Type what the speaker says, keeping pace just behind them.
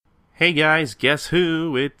Hey guys, guess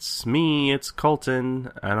who? It's me, it's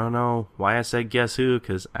Colton. I don't know why I said guess who,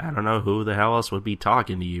 because I don't know who the hell else would be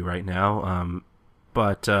talking to you right now.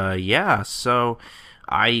 So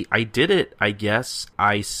I did it, I guess.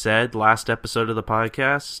 I said last episode of the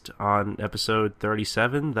podcast, on episode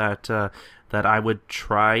 37, that I would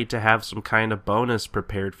try to have some kind of bonus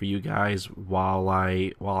prepared for you guys while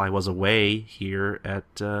I was away here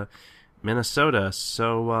at Minnesota.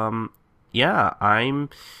 So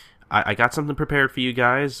I got something prepared for you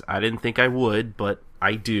guys. I didn't think I would, but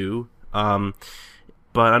I do. But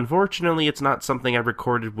unfortunately, it's not something I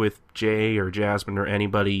recorded with Jay or Jasmine or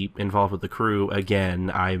anybody involved with the crew again.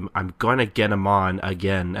 I'm going to get them on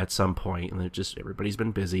again at some point, and everybody's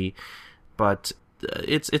been busy. But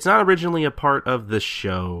it's not originally a part of the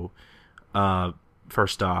show.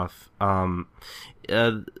 First off,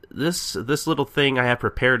 this little thing I have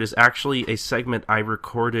prepared is actually a segment I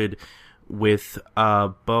recorded with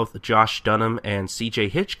both Josh Dunham and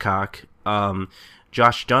CJ Hitchcock.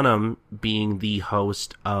 Josh Dunham being the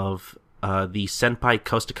host of the Senpai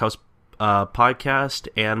Coast to Coast podcast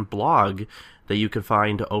and blog that you can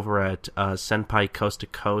find over at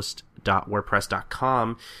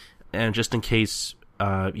senpaicoasttocoast.wordpress.com. And just in case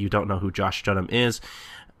you don't know who Josh Dunham is,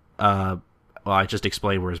 I just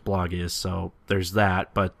explained where his blog is, so there's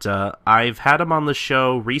that. But I've had him on the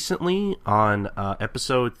show recently on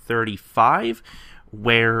episode 35,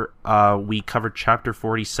 where we covered chapter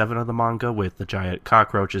 47 of the manga with the giant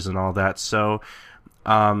cockroaches and all that. So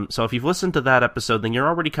if you've listened to that episode, then you're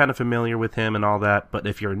already kind of familiar with him and all that. But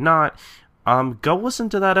if you're not, go listen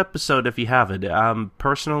to that episode if you haven't.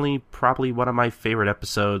 Personally, probably one of my favorite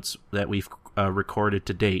episodes that we've recorded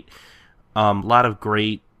to date. A lot of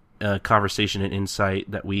great conversation and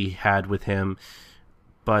insight that we had with him.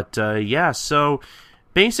 But so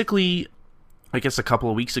basically, I guess a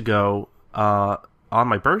couple of weeks ago, on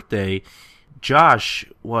my birthday, Josh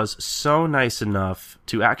was so nice enough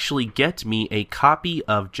to actually get me a copy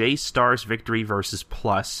of J-Star's Victory Versus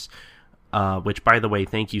Plus, which, by the way,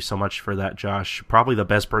 thank you so much for that, Josh. Probably the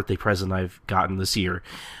best birthday present I've gotten this year.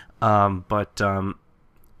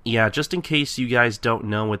 Just in case you guys don't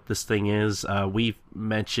know what this thing is, we've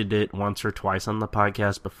mentioned it once or twice on the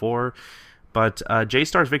podcast before, but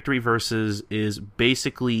J-Star's Victory Versus is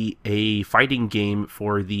basically a fighting game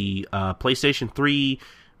for the PlayStation 3,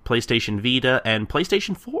 PlayStation Vita, and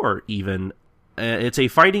PlayStation 4 even. It's a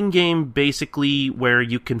fighting game basically where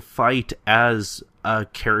you can fight as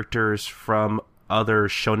characters from other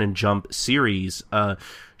Shonen Jump series.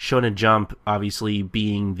 Shonen Jump, obviously,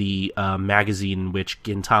 being the magazine which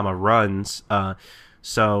Gintama runs.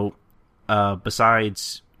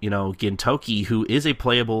 Besides, Gintoki, who is a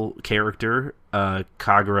playable character,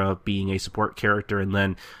 Kagura being a support character, and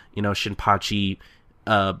then, Shinpachi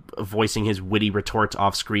voicing his witty retorts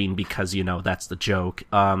off screen because, that's the joke.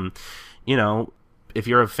 If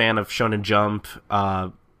you're a fan of Shonen Jump,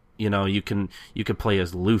 you can play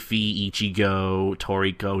as Luffy, Ichigo,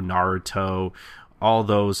 Toriko, Naruto, all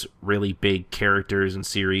those really big characters and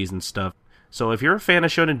series and stuff. So if you're a fan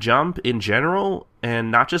of Shonen Jump in general,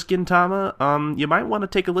 and not just Gintama, you might want to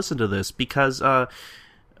take a listen to this, because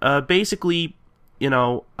basically,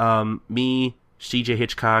 me, CJ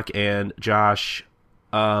Hitchcock, and Josh,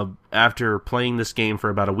 after playing this game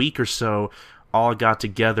for about a week or so, all got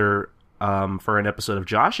together for an episode of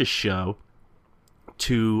Josh's show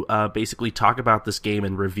to basically talk about this game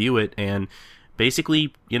and review it, and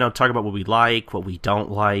basically, talk about what we like, what we don't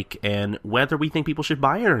like, and whether we think people should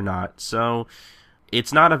buy it or not. So,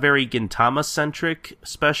 it's not a very Gintama-centric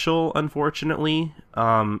special, unfortunately.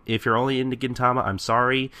 If you're only into Gintama, I'm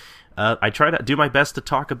sorry. I try to do my best to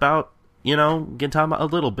talk about, Gintama a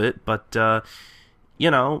little bit, but, it's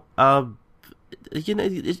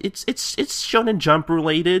Shonen Jump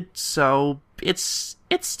related, so it's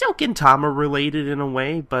still Gintama related in a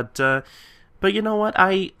way, but you know what,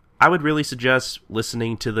 I would really suggest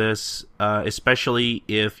listening to this, especially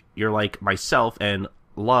if you're like myself and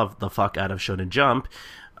love the fuck out of Shonen Jump.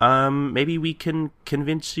 Maybe we can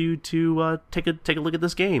convince you to take a look at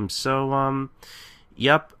this game. So,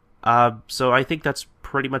 yep. So I think that's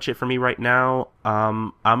pretty much it for me right now.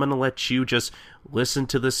 I'm gonna let you just listen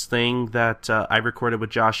to this thing that I recorded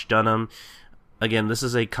with Josh Dunham. Again, this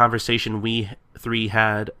is a conversation we three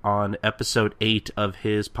had on episode 8 of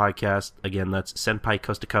his podcast. Again, that's Senpai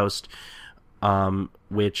Coast to Coast,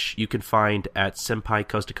 which you can find at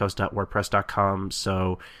senpaicoasttocoast.wordpress.com.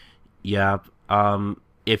 So, yeah,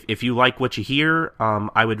 if you like what you hear,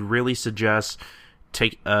 I would really suggest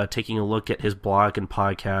taking a look at his blog and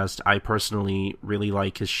podcast. I personally really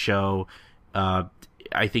like his show.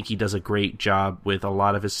 I think he does a great job with a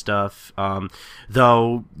lot of his stuff.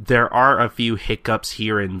 Though there are a few hiccups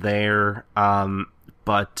here and there.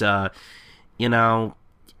 But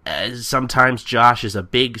sometimes Josh is a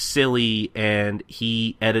big silly and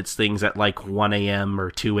he edits things at like 1 a.m. or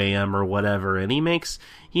 2 a.m. or whatever, and he makes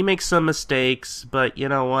some mistakes, but you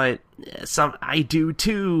know what? I do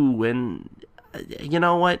too, and you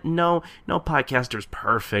know what? No podcaster's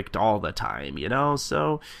perfect all the time,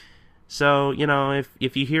 So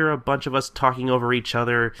if you hear a bunch of us talking over each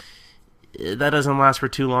other, that doesn't last for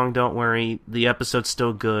too long. Don't worry, the episode's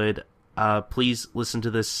still good. Please listen to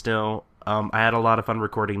this still. I had a lot of fun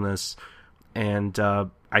recording this, and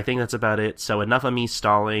I think that's about it. So enough of me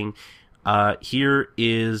stalling. Here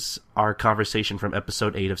is our conversation from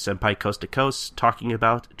episode 8 of Senpai Coast to Coast, talking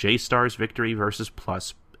about J-Star's victory versus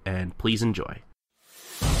Plus, and please enjoy.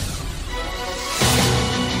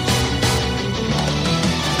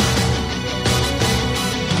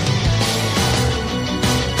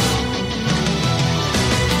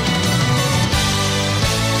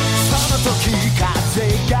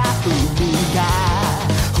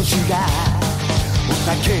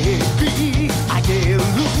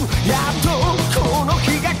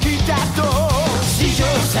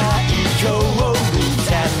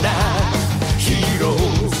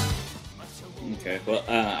 Okay, well,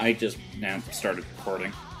 I just now started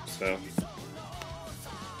recording, so...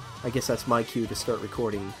 I guess that's my cue to start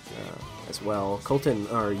recording as well. Colton,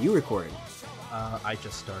 are you recording? I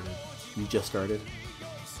just started. You just started?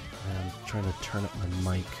 I'm trying to turn up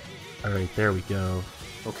my mic. Alright, there we go.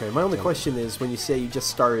 Okay, my only question is, when you say you just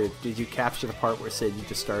started, did you capture the part where it said you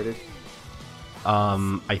just started?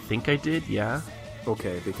 I think I did, yeah.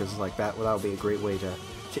 Okay, because like that would be a great way to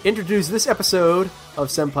introduce this episode of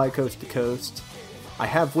Senpai Coast to Coast. I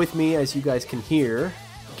have with me, as you guys can hear,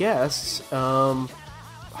 guests. I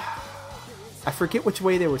forget which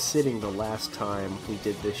way they were sitting the last time we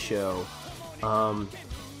did this show.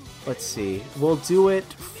 Let's see. We'll do it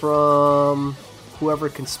from whoever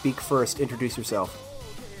can speak first. Introduce yourself.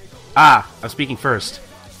 I'm speaking first.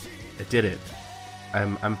 I did it.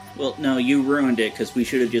 Well, no, you ruined it, because we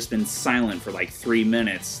should have just been silent for like 3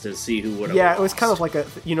 minutes to see who would have Yeah, lost. it was kind of like a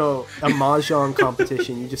mahjong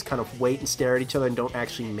competition. You just kind of wait and stare at each other and don't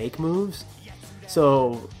actually make moves.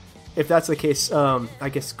 So, if that's the case, I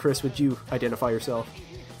guess, Chris, would you identify yourself?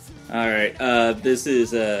 Alright, this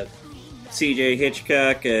is CJ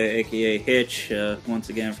Hitchcock, aka Hitch, once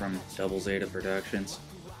again from Double Zeta Productions.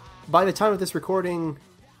 By the time of this recording,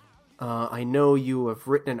 I know you have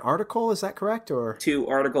written an article, is that correct? Or 2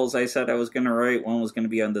 articles I said I was going to write. One was going to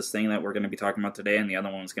be on this thing that we're going to be talking about today, and the other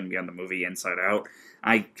one was going to be on the movie Inside Out.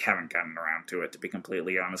 I haven't gotten around to it, to be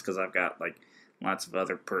completely honest, because I've got, like, lots of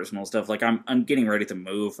other personal stuff. Like, I'm getting ready to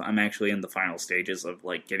move. I'm actually in the final stages of,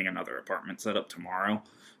 like, getting another apartment set up tomorrow.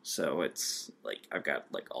 So it's, like, I've got,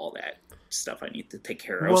 like, all that stuff I need to take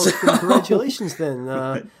care of. Well, so. Congratulations then.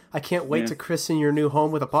 I can't wait to christen your new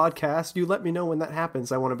home with a podcast. You let me know when that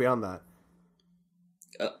happens. I want to be on that.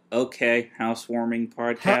 Okay, housewarming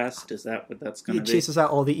podcast. Is that what that's going to be? It chases out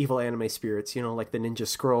all the evil anime spirits, like the Ninja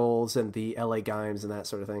Scrolls and the LA Gimes and that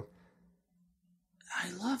sort of thing. I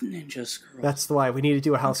love Ninja Scrolls. That's why we need to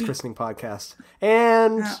do a house christening podcast.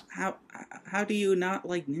 And how do you not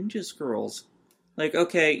like Ninja Scrolls? Like,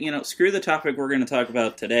 okay, screw the topic we're going to talk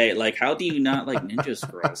about today. Like, how do you not like Ninja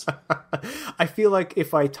Scrolls? I feel like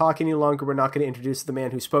if I talk any longer, we're not going to introduce the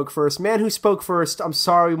man who spoke first. Man who spoke first, I'm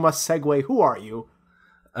sorry, we must segue. Who are you?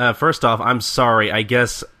 First off, I'm sorry. I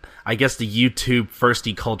guess the YouTube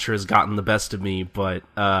firsty culture has gotten the best of me, but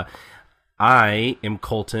I am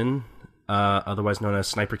Colton, otherwise known as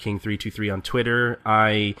Sniper King 323 on Twitter.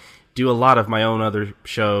 I do a lot of my own other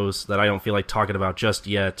shows that I don't feel like talking about just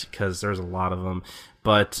yet, because there's a lot of them.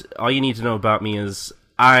 But all you need to know about me is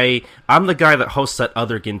I'm the guy that hosts that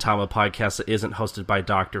other Gintama podcast that isn't hosted by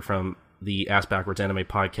Doctor from the Ass Backwards Anime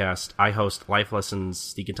podcast. I host Life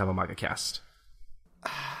Lessons, the Gintama Manga Cast.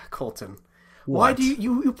 Colton, why do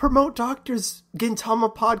you promote Doctor's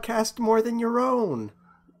Gintama podcast more than your own?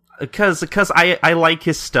 Because I like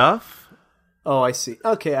his stuff. Oh, I see.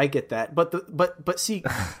 Okay, I get that. But see,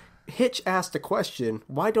 Hitch asked a question.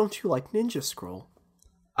 Why don't you like Ninja Scroll?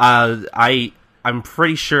 I'm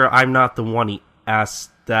pretty sure I'm not the one he asked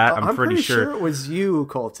that. I'm pretty sure it was you,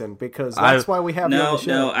 Colton, because that's why we have you on the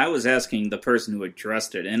show. No, I was asking the person who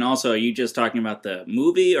addressed it. And also, are you just talking about the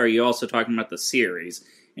movie, or are you also talking about the series?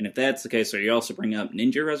 And if that's the case, are you also bringing up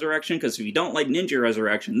Ninja Resurrection? Because if you don't like Ninja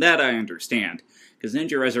Resurrection, that I understand. Because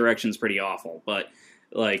Ninja Resurrection's pretty awful, but,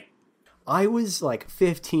 like... I was,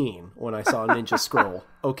 15 when I saw Ninja Scroll,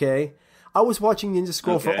 okay? I was watching Ninja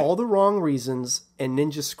Scroll for Okay. all the wrong reasons, and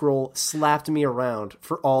Ninja Scroll slapped me around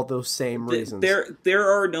for all those same reasons. There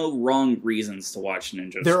are no wrong reasons to watch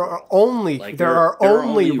Ninja There Scroll. are only Like, there there are are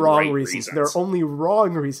only only wrong right reasons. There are reasons. only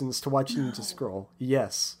wrong reasons to watch Ninja Scroll.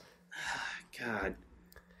 Yes. God.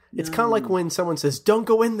 It's kind of like when someone says, "Don't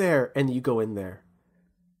go in there," and you go in there.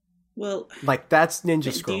 Well, Like that's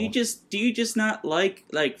Ninja Scroll. do you just not like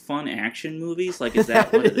fun action movies? Like, is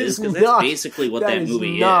that what it is? Because not- that's basically what that is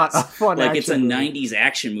movie not is. a fun Like, it's a action movie. '90s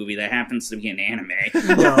action movie that happens to be an anime.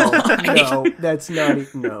 No, that's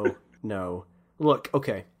not. No. Look,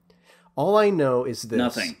 okay. All I know is this.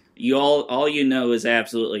 Nothing. All you know is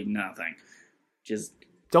absolutely nothing. Just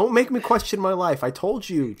Don't make me question my life. I told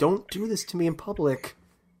you, don't do this to me in public.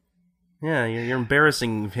 Yeah, you're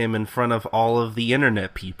embarrassing him in front of all of the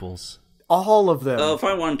internet peoples. All of them. if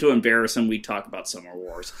I wanted to embarrass him, we'd talk about Summer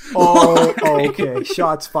Wars. Oh, okay.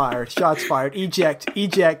 Shots fired. Shots fired. Eject.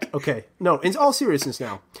 Okay. No, in all seriousness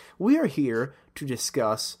now, we are here to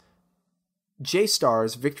discuss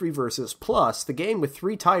J-Star's Victory Versus Plus, the game with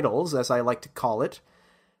 3 titles, as I like to call it.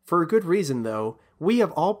 For a good reason, though. We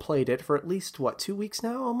have all played it for at least, 2 weeks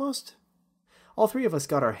now, almost? All 3 of us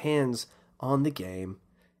got our hands on the game,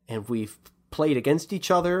 and we've played against each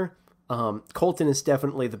other. Colton is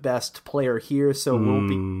definitely the best player here, so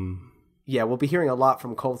we'll be hearing a lot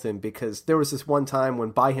from Colton, because there was this one time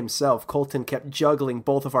when by himself, Colton kept juggling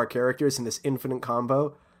both of our characters in this infinite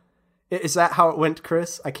combo. Is that how it went,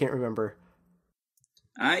 Chris? I can't remember.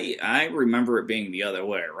 I remember it being the other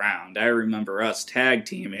way around. I remember us tag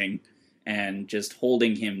teaming and just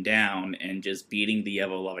holding him down and just beating the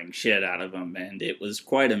ever-loving shit out of him, and it was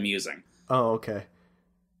quite amusing. Oh, okay.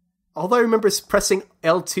 All I remember is pressing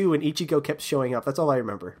L2 and Ichigo kept showing up. That's all I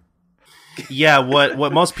remember. Yeah,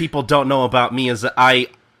 what most people don't know about me is that I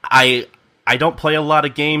don't play a lot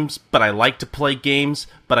of games, but I like to play games,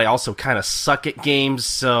 but I also kind of suck at games,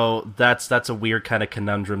 so that's a weird kind of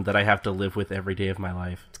conundrum that I have to live with every day of my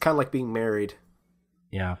life. It's kind of like being married.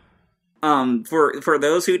 Yeah. For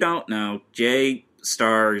those who don't know,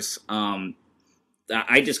 J-Stars,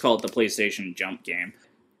 I just call it the PlayStation Jump game,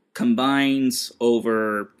 combines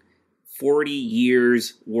over 40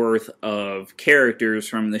 years worth of characters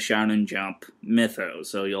from the Shonen Jump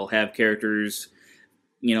mythos. So you'll have characters,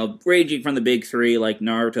 ranging from the big 3 like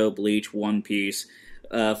Naruto, Bleach, One Piece,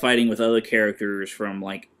 fighting with other characters from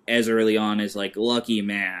like as early on as like Lucky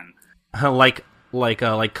Man. like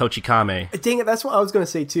Kochikame. Dang it, that's what I was going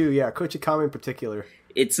to say too. Yeah, Kochikame in particular.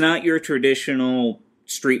 It's not your traditional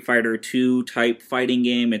Street Fighter 2 type fighting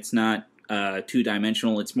game. It's not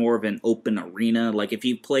two-dimensional. It's more of an open arena. Like if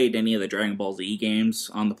you played any of the Dragon Ball Z games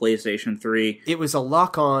on the PlayStation 3, It was a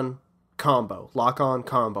lock-on combo, lock-on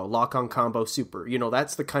combo super.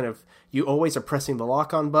 That's the kind of... You always are pressing the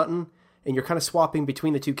lock-on button, and you're kind of swapping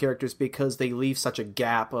between the two characters because they leave such a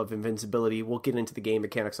gap of invincibility. We'll get into the game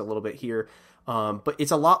mechanics a little bit here. But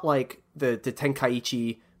it's a lot like the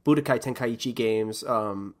Budokai Tenkaichi games,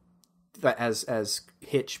 that as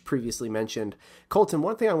Hitch previously mentioned. Colton,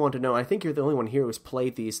 one thing I want to know, I think you're the only one here who's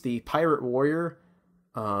played these, the Pirate Warrior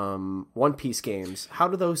One Piece games. How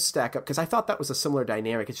do those stack up? Because I thought that was a similar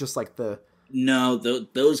dynamic. It's just like the... no,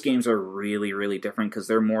 those games are really, really different because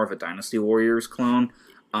they're more of a Dynasty Warriors clone.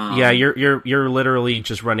 Yeah, you're literally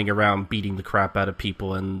just running around beating the crap out of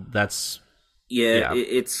people, and that's... Yeah.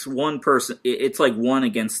 It's one person. It's like 1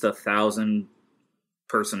 against 1,000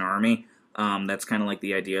 person army. That's kind of like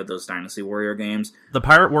the idea of those Dynasty Warrior games. The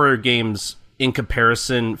Pirate Warrior games, in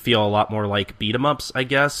comparison, feel a lot more like beat-em-ups, I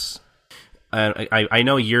guess. I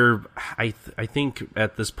know you're... I think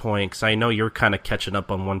at this point, because I know you're kind of catching up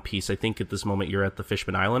on One Piece, I think at this moment you're at the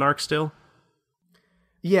Fishman Island arc still?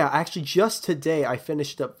 Yeah, actually, just today I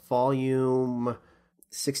finished up volume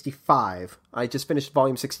 65. I just finished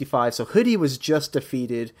volume 65, so Hoodie was just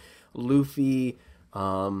defeated. Luffy,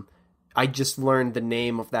 I just learned the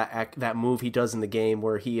name of that move he does in the game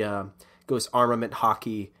where he goes armament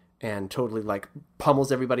hockey and totally like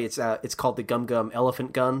pummels everybody. It's called the Gum Gum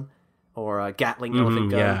Elephant Gun or Gatling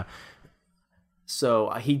Elephant Gun. Yeah.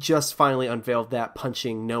 So he just finally unveiled that,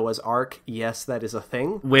 punching Noah's Ark. Yes, that is a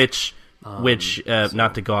thing. Which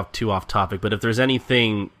not to go too off topic, but if there's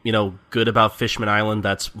anything good about Fishman Island,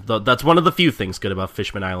 that's one of the few things good about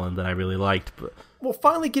Fishman Island that I really liked. But well,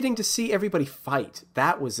 finally getting to see everybody fight,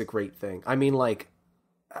 that was a great thing. I mean, like,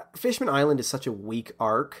 Fishman Island is such a weak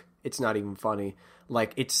arc, it's not even funny.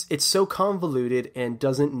 Like, it's so convoluted and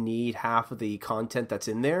doesn't need half of the content that's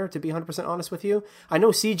in there, to be 100% honest with you. I know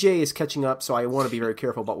CJ is catching up, so I want to be very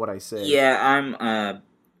careful about what I say. Yeah,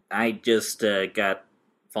 I just got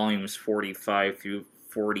volumes 45 through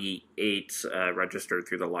 48 registered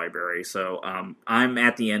through the library. So I'm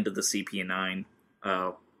at the end of the CP9.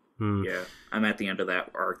 Yeah, I'm at the end of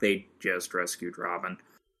that arc. They just rescued Robin.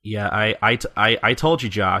 Yeah, I told you,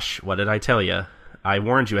 Josh. What did I tell you? I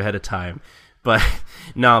warned you ahead of time. But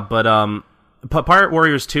no, but Pirate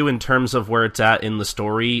Warriors 2, in terms of where it's at in the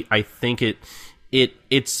story, I think it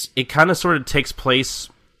kind of sort of takes place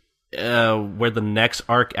where the next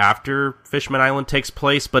arc after Fishman Island takes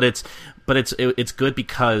place, but it's good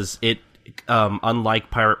because it unlike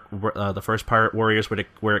the first Pirate Warriors,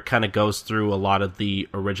 where it kind of goes through a lot of the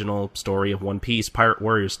original story of One Piece, Pirate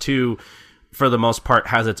Warriors 2, for the most part,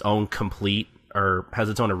 has its own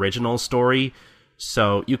original story.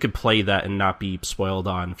 So you could play that and not be spoiled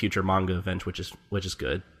on future manga events, which is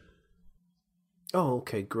good. Oh,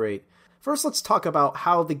 okay, great. First, let's talk about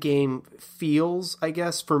how the game feels, I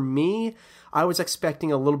guess. For me, I was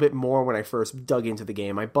expecting a little bit more when I first dug into the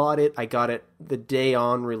game. I bought it. I got it the day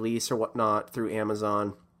on release or whatnot through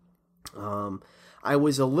Amazon. I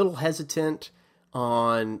was a little hesitant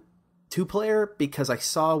on two-player because I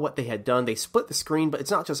saw what they had done. They split the screen, but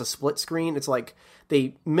it's not just a split screen. It's like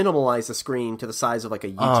they minimalize the screen to the size of like a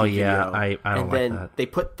YouTube video. I don't and then like that. They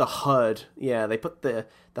put the HUD. Yeah, they put the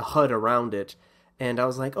HUD around it. And I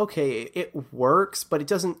was like, okay, it works, but it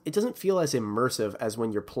doesn't feel as immersive as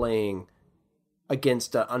when you're playing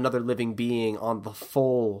against another living being on the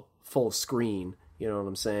full screen. You know what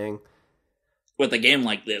I'm saying? With a game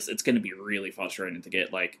like this, it's going to be really frustrating to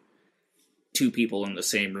get like two people in the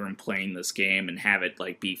same room playing this game and have it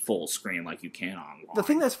like be full screen like you can online. The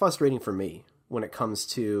thing that's frustrating for me when it comes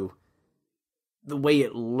to the way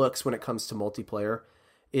it looks when it comes to multiplayer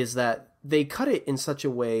is that they cut it in such a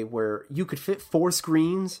way where you could fit four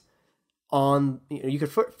screens on, you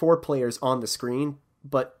could fit four players on the screen,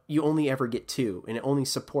 but you only ever get two, and it only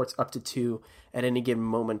supports up to two at any given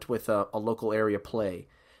moment with a local area play.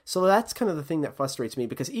 So that's kind of the thing that frustrates me,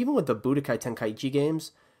 because even with the Budokai Tenkaichi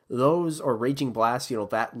games, those, or Raging Blast,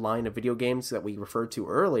 that line of video games that we referred to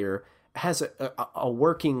earlier, has a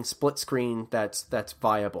working split screen that's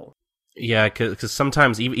viable. Yeah, because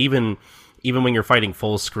sometimes even when you're fighting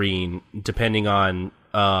full screen, depending on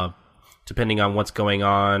what's going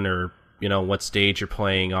on, or what stage you're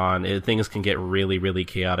playing on, things can get really, really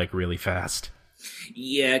chaotic really fast.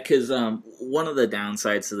 Yeah, because one of the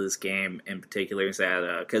downsides to this game in particular is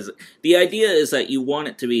that because the idea is that you want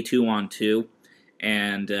it to be 2-on-2,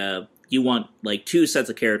 and you want like two sets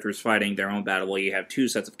of characters fighting their own battle, while you have two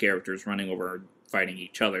sets of characters running over fighting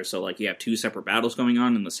each other. So like you have two separate battles going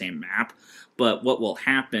on in the same map. But what will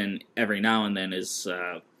happen every now and then is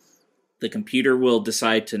the computer will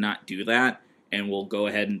decide to not do that, and will go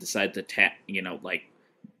ahead and decide to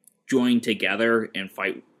join together and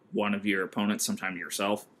fight one of your opponents, sometime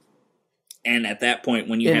yourself. And at that point,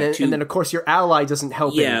 when you have two... And then, of course, your ally doesn't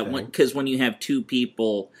help anything. Yeah, because when you have two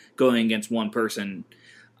people going against one person,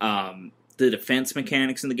 the defense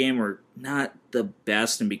mechanics in the game are not the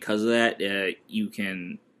best, and because of that, you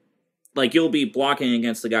can... you'll be blocking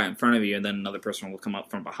against the guy in front of you, and then another person will come up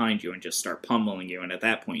from behind you and just start pummeling you, and at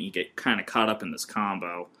that point, you get kind of caught up in this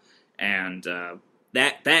combo, and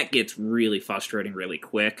that gets really frustrating really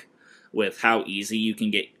quick, with how easy you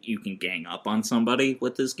can gang up on somebody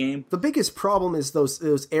with this game. The biggest problem is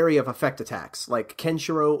those area of effect attacks, like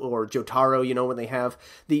Kenshiro or Jotaro, when they have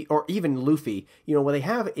or even Luffy, when they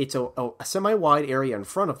have, it's a semi-wide area in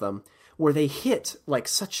front of them where they hit like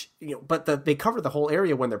such, but they cover the whole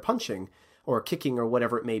area when they're punching or kicking or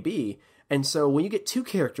whatever it may be. And so when you get two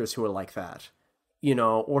characters who are like that,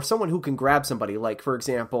 or someone who can grab somebody, like for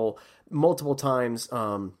example, multiple times,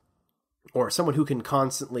 or someone who can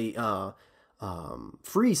constantly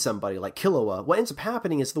free somebody like Killua, what ends up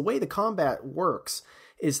happening is the way the combat works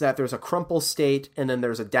is that there's a crumple state and then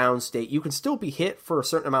there's a down state. You can still be hit for a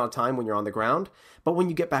certain amount of time when you're on the ground, but when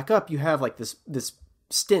you get back up, you have like this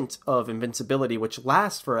stint of invincibility, which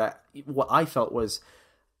lasts for what I felt was,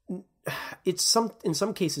 in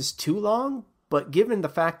some cases too long. But given the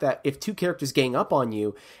fact that if two characters gang up on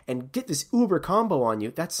you and get this uber combo on you,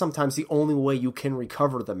 that's sometimes the only way you can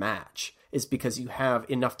recover the match, is because you have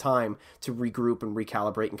enough time to regroup and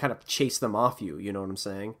recalibrate and kind of chase them off you. You know what I'm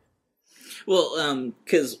saying? Well,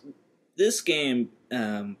 because this game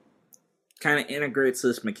kind of integrates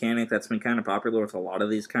this mechanic that's been kind of popular with a lot of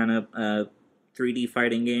these kind of 3D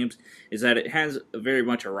fighting games, is that it has very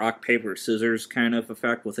much a rock, paper, scissors kind of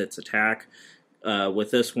effect with its attack. With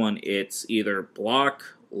this one, it's either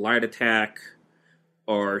block, light attack,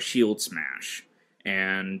 or shield smash.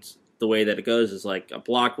 And the way that it goes is like a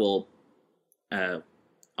block will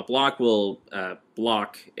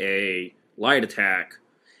block a light attack.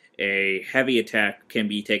 A heavy attack can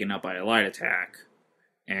be taken out by a light attack,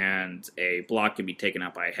 and a block can be taken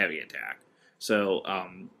out by a heavy attack. So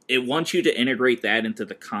it wants you to integrate that into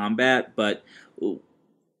the combat, but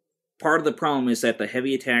part of the problem is that the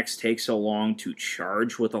heavy attacks take so long to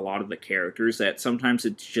charge with a lot of the characters that sometimes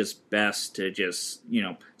it's just best to just,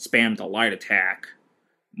 spam the light attack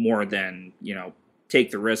more than,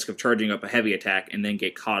 take the risk of charging up a heavy attack and then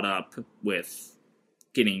get caught up with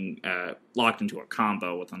getting locked into a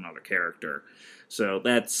combo with another character. So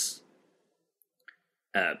that's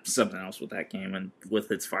something else with that game and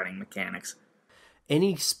with its fighting mechanics.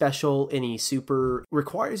 Any special, any super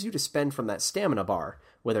requires you to spend from that stamina bar,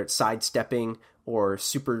 whether it's sidestepping or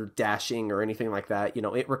super dashing or anything like that.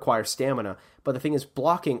 It requires stamina. But the thing is,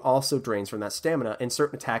 blocking also drains from that stamina, and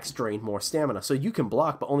certain attacks drain more stamina. So you can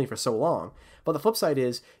block, but only for so long. But the flip side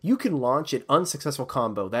is, you can launch an unsuccessful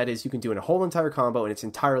combo. That is, you can do a whole entire combo and it's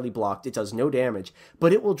entirely blocked. It does no damage,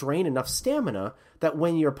 but it will drain enough stamina that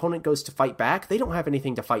when your opponent goes to fight back, they don't have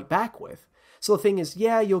anything to fight back with. So the thing is,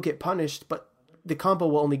 yeah, you'll get punished, but the combo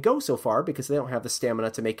will only go so far because they don't have the stamina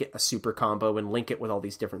to make it a super combo and link it with all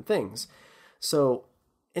these different things. So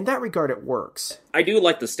in that regard, it works. I do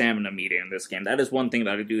like the stamina meter in this game. That is one thing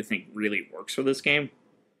that I do think really works for this game,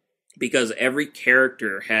 because every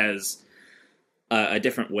character has a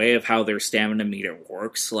different way of how their stamina meter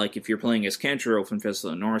works. Like if you're playing as Kenshiro from Fist of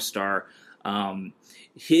the North Star,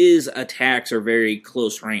 his attacks are very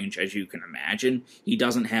close range, as you can imagine. He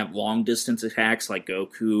doesn't have long distance attacks like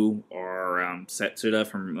Goku or Setsuda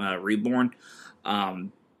from Reborn.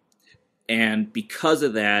 And because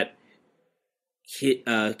of that,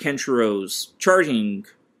 Kenshiro's charging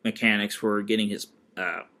mechanics for getting his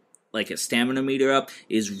his stamina meter up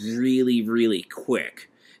is really, really quick.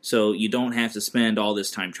 So you don't have to spend all this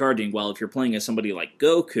time charging. While if you're playing as somebody like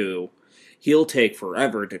Goku, he'll take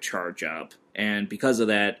forever to charge up. And because of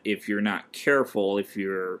that, if you're not careful, if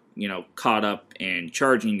you're, caught up in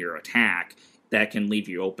charging your attack, that can leave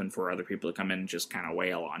you open for other people to come in and just kind of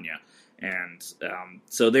wail on you. And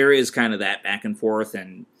so there is kind of that back and forth.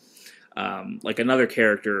 And like another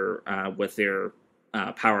character with their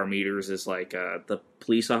power meters is like the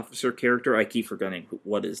police officer character. I keep forgetting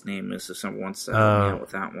what his name is if someone wants to help me out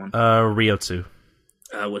with that one. Ryotsu.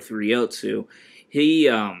 With Ryotsu, he...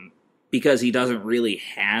 because he doesn't really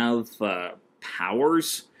have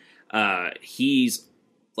powers, he's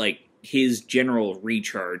his general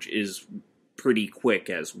recharge is pretty quick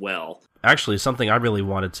as well. Actually, something I really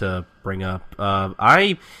wanted to bring up.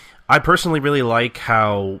 I personally really like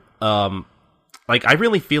how I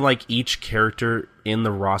really feel like each character in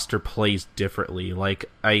the roster plays differently.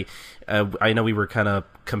 I know we were kind of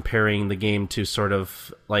comparing the game to sort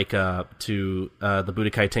of to the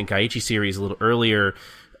Budokai Tenkaichi series a little earlier.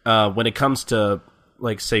 When it comes to,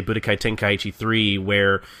 say, Budokai Tenkaichi 3,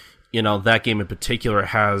 where, that game in particular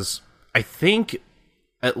has, I think,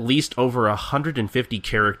 at least over 150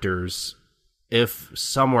 characters, if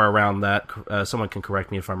somewhere around that. Someone can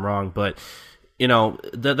correct me if I'm wrong, but,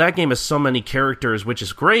 that game has so many characters, which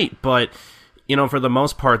is great, but, for the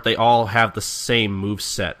most part, they all have the same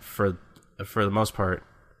moveset for the most part.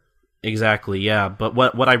 Exactly, yeah. But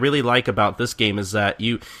what I really like about this game is that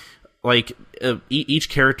each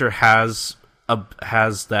character has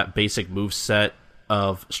that basic move set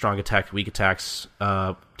of strong attack, weak attacks,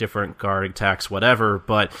 different guard attacks, whatever,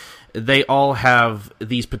 but they all have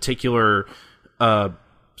these particular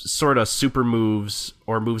sort of super moves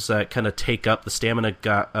or moves that kind of take up the stamina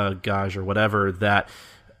gauge or whatever, that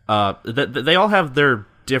they all have their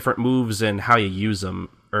different moves and how you use them,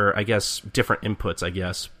 or I guess different inputs, I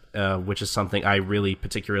guess, which is something I really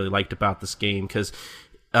particularly liked about this game, because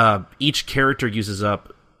each character uses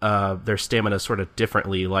up their stamina sort of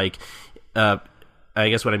differently. I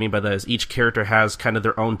guess what I mean by that is each character has kind of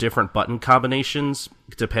their own different button combinations,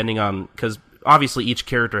 depending on, because obviously each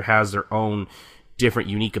character has their own different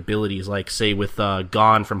unique abilities. Like, say, with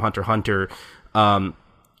Gon from Hunter x Hunter,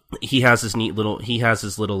 he has his little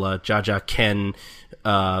Jaja Ken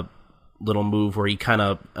little move where he kind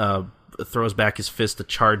of throws back his fist to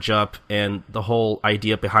charge up, and the whole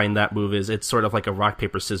idea behind that move is it's sort of like a rock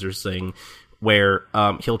paper scissors thing, where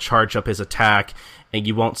he'll charge up his attack and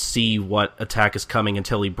you won't see what attack is coming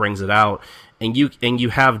until he brings it out, and you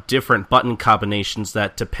have different button combinations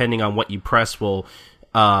that, depending on what you press, will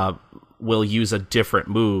use a different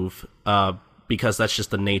move, because that's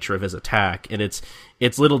just the nature of his attack. And it's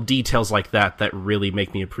little details like that that really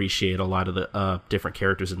make me appreciate a lot of the different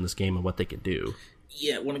characters in this game and what they can do.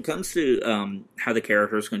 Yeah, when it comes to how the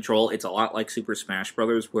characters control, it's a lot like Super Smash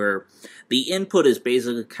Bros., where the input is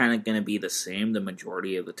basically kind of going to be the same the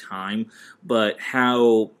majority of the time, but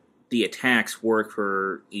how the attacks work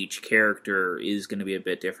for each character is going to be a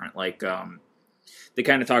bit different. Like, they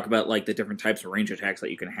kind of talk about like the different types of range attacks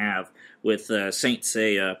that you can have with Saint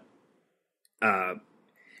Seiya.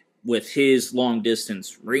 With his long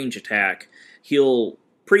distance range attack, he'll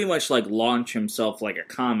pretty much like launch himself like a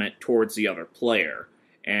comet towards the other player.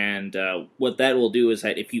 And what that will do is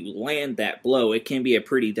that if you land that blow, it can be a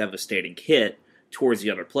pretty devastating hit towards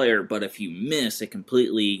the other player, but if you miss, it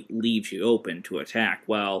completely leaves you open to attack.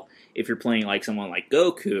 While if you're playing like someone like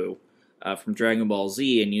Goku from Dragon Ball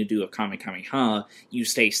Z and you do a Kamehameha, you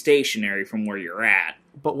stay stationary from where you're at.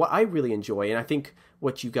 But what I really enjoy, and I think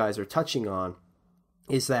what you guys are touching on,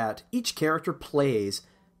 is that each character plays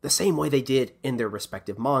the same way they did in their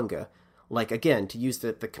respective manga. Like, again, to use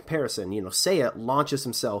the comparison, Seiya launches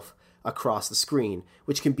himself across the screen,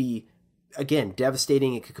 which can be, again,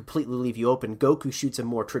 devastating. It could completely leave you open. Goku shoots a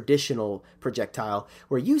more traditional projectile,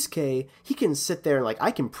 where Yusuke, he can sit there and, like,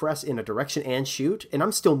 I can press in a direction and shoot, and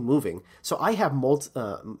I'm still moving. So I have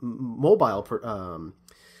mobile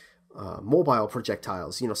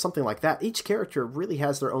projectiles, something like that. Each character really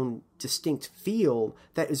has their own distinct feel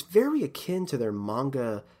that is very akin to their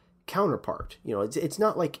manga counterpart. It's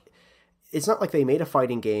not like they made a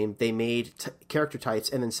fighting game, they made character types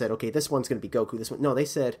and then said, okay, this one's going to be Goku, this one. No, they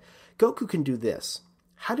said, Goku can do this.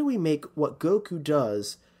 How do we make what Goku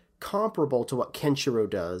does comparable to what Kenshiro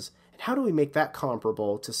does? And how do we make that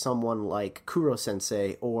comparable to someone like Kuro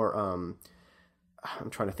Sensei or, I'm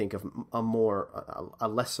trying to think of a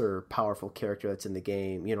lesser powerful character that's in the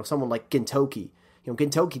game. Someone like Gintoki.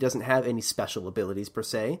 Gintoki doesn't have any special abilities per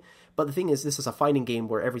se, but the thing is, this is a fighting game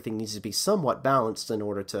where everything needs to be somewhat balanced in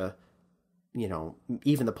order to,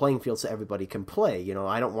 even the playing field so everybody can play.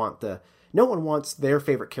 I don't want no one wants their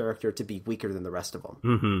favorite character to be weaker than the rest of them.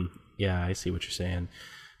 Mm-hmm. Yeah, I see what you're saying.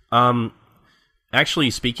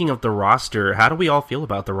 Actually, speaking of the roster, how do we all feel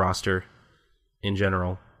about the roster in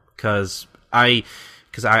general? Because I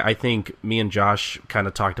think me and Josh kind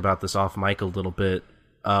of talked about this off mic a little bit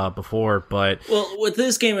before, but... Well, with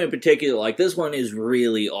this game in particular, like, this one is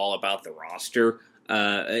really all about the roster,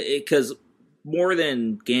 because more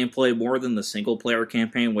than gameplay, more than the single-player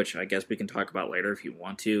campaign, which I guess we can talk about later if you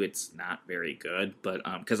want to, it's not very good, but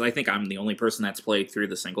because I think I'm the only person that's played through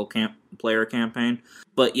the single-player campaign.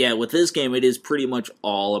 But yeah, with this game, it is pretty much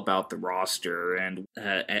all about the roster, and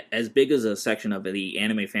as big as a section of the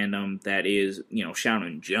anime fandom that is,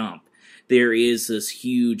 Shonen Jump, there is this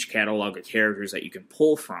huge catalog of characters that you can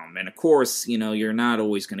pull from. And of course, you're not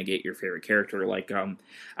always going to get your favorite character. Like,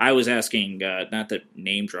 I was asking, not the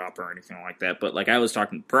name drop or anything like that, but like I was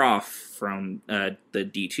talking to Prof from the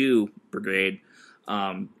D2 Brigade,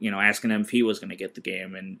 asking him if he was going to get the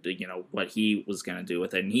game and, what he was going to do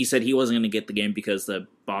with it. And he said he wasn't going to get the game because the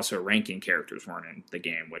Bosso ranking characters weren't in the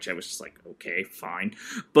game, which I was just like, okay, fine.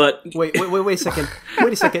 But wait a second.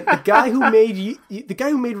 Wait a second. The guy who made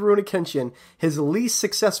Rurouni Kenshin, his least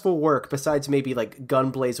successful work, besides maybe like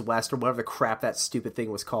Gunblaze West or whatever the crap that stupid thing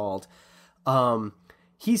was called,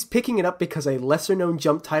 he's picking it up because a lesser known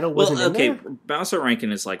Jump title wasn't in there? Bosso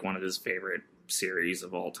ranking is like one of his favorite series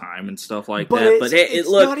of all time and stuff like but that. But it's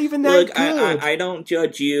not even that good. I don't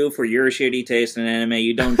judge you for your shitty taste in anime.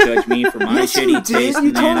 You don't judge me for my shitty taste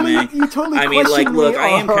in anime. You totally I mean, like, look, I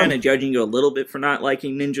am on. kind of judging you a little bit for not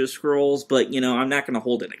liking Ninja Scrolls, but, I'm not going to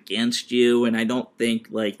hold it against you, and I don't think,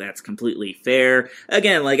 like, that's completely fair.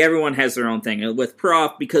 Again, like, everyone has their own thing. And with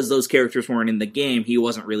Prof, because those characters weren't in the game, he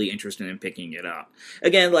wasn't really interested in picking it up.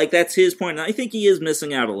 Again, like, that's his point, and I think he is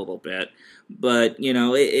missing out a little bit. But,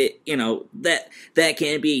 that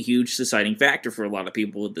can be a huge deciding factor for a lot of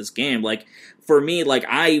people with this game. Like, for me, like,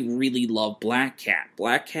 I really love Black Cat.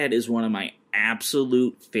 Black Cat is one of my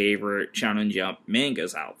absolute favorite Shonen Jump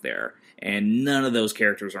mangas out there. And none of those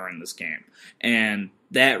characters are in this game. And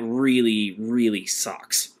that really, really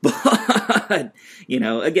sucks. But,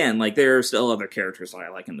 again, like, there are still other characters that I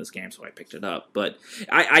like in this game, so I picked it up. But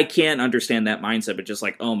I can't understand that mindset, but just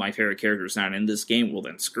like, oh, my favorite character is not in this game, well,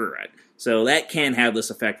 then screw it. So that can have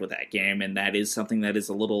this effect with that game, and that is something that is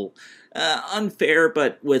a little unfair,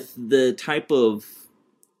 but with the type of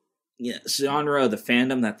genre of the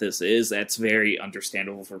fandom that this is, that's very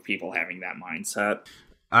understandable for people having that mindset.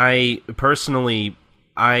 I personally,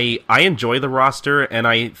 I enjoy the roster, and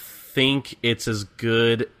I think it's as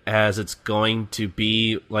good as it's going to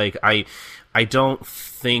be. Like, I don't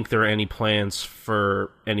think there are any plans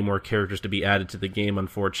for any more characters to be added to the game,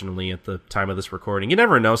 unfortunately, at the time of this recording. You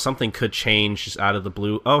never know, something could change just out of the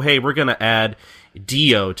blue. Oh, hey, we're going to add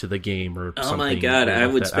Dio to the game or something. Oh my god, I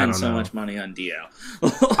would spend so much money on Dio.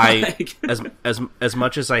 As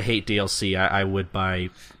much as I hate DLC, I would buy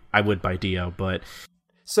Dio, but...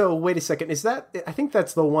 So, wait a second, I think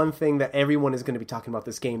that's the one thing that everyone is going to be talking about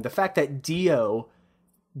this game. The fact that Dio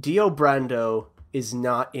Dio Brando is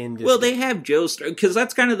not in this. Well, they have Joestar, because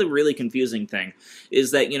that's kind of the really confusing thing,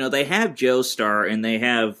 is that, they have Joestar, and they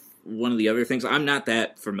have one of the other things. I'm not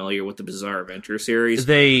that familiar with the Bizarre Adventure series.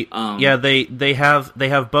 They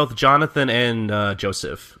have both Jonathan and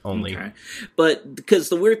Joseph only. Okay. But because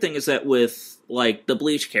the weird thing is that with like the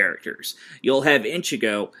Bleach characters, you'll have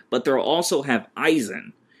Ichigo, but they'll also have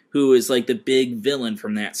Aizen, who is like the big villain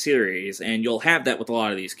from that series, and you'll have that with a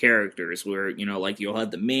lot of these characters, where, like you'll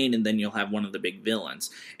have the main, and then you'll have one of the big villains,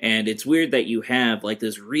 and it's weird that you have like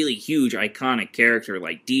this really huge iconic character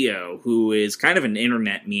like Dio, who is kind of an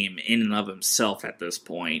internet meme in and of himself at this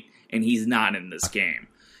point, and he's not in this game,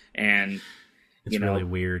 and it's really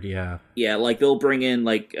weird, yeah. Yeah, like they'll bring in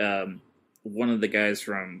like one of the guys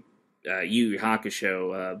from Yu Yu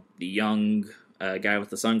Hakusho, the young guy with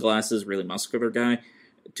the sunglasses, really muscular guy,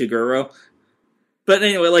 Toguro. But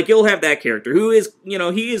anyway, like, you'll have that character who is,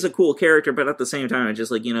 he is a cool character, but at the same time, it's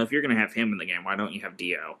just like, if you're going to have him in the game, why don't you have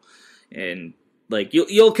Dio? And, like,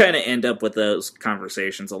 you'll kind of end up with those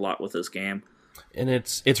conversations a lot with this game. And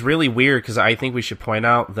it's really weird, because I think we should point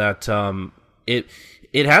out that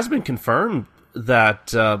it has been confirmed that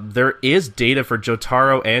there is data for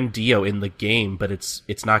Jotaro and Dio in the game, but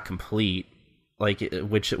it's not complete, like,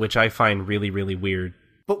 which I find really, really weird.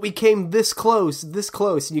 But we came this close,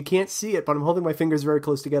 and you can't see it, but I'm holding my fingers very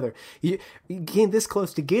close together. You came this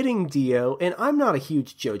close to getting Dio, and I'm not a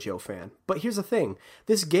huge JoJo fan. But here's the thing.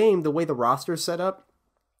 This game, the way the roster is set up,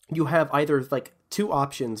 you have either, like, two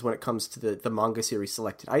options when it comes to the manga series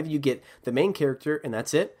selected. Either you get the main character, and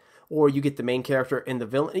that's it, or you get the main character and the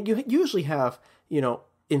villain. And you usually have,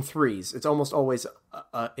 in threes. It's almost always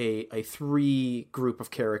a three group of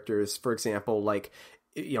characters. For example, like,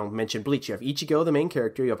 mention Bleach. You have Ichigo, the main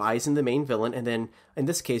character. You have Aizen, the main villain. And then, in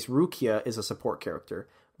this case, Rukia is a support character.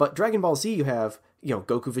 But Dragon Ball Z, you have,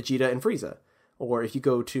 Goku, Vegeta, and Frieza. Or if you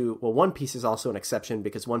go to, One Piece is also an exception,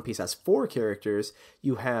 because One Piece has four characters.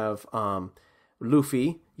 You have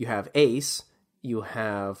Luffy, you have Ace, you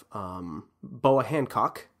have Boa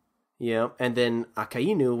Hancock, and then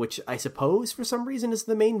Akainu, which I suppose for some reason is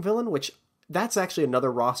the main villain, which that's actually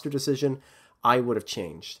another roster decision I would have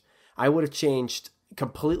changed. I would have changed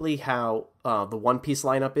completely how the One Piece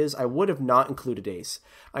lineup is. I would have not included Ace.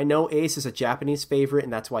 I know Ace is a Japanese favorite,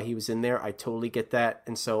 and that's why he was in there. I totally get that.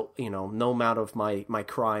 And so, no amount of my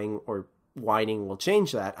crying or whining will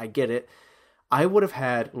change that. I get it. I would have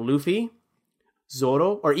had Luffy,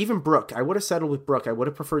 Zoro, or even Brook. I would have settled with Brook. I would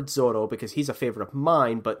have preferred Zoro because he's a favorite of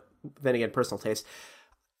mine, but then again, personal taste.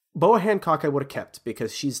 Boa Hancock I would have kept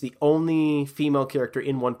because she's the only female character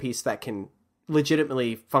in One Piece that can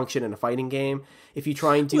legitimately function in a fighting game. If you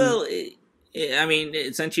try and do... Well,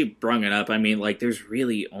 since you brung it up, there's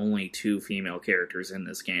really only two female characters in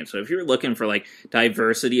this game. So if you're looking for, like,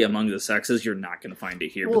 diversity among the sexes, you're not going to find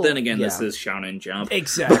it here. Well, but then again, This is Shonen Jump.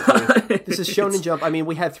 Exactly. This is Shonen Jump.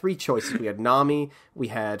 We had three choices. We had Nami, we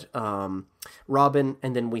had Robin,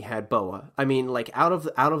 and then we had Boa. Out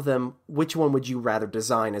of them, which one would you rather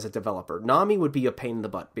design as a developer? Nami would be a pain in the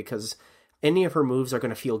butt because any of her moves are going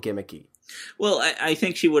to feel gimmicky. Well, I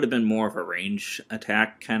think she would have been more of a range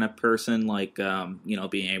attack kind of person, like,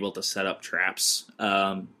 being able to set up traps,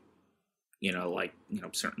 certain, like,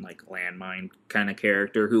 landmine kind of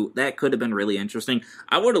character, who, that could have been really interesting.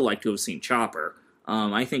 I would have liked to have seen Chopper.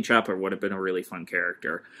 I think Chopper would have been a really fun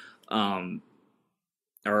character. Or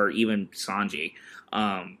even Sanji.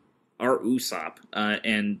 Or Usopp.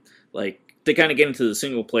 And, like, to kind of get into the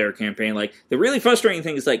single-player campaign, like, the really frustrating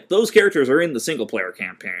thing is, like, those characters are in the single-player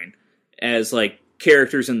campaign as, like,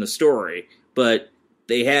 characters in the story, but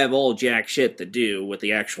they have all jack shit to do with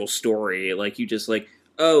the actual story. Like, you just, like,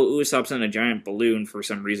 Usopp's in a giant balloon for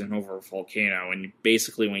some reason over a volcano, and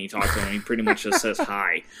basically when you talk to him, he pretty much just says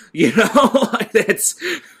hi. Like, that's...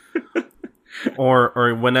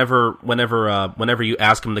 Or whenever you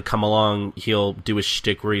ask him to come along, he'll do a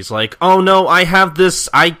shtick where he's like, "Oh no, I have this.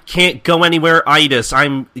 I can't go anywhere. Itis.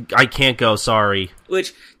 I can't go. Sorry."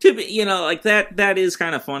 Which, to be, like that is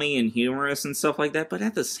kind of funny and humorous and stuff like that. But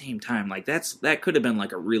at the same time, like that could have been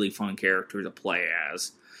like a really fun character to play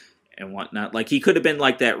as and whatnot. Like he could have been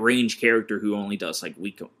like that range character who only does like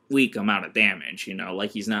weak amount of damage.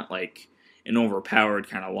 Like he's not like an overpowered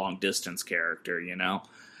kind of long distance character.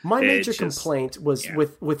 My major complaint was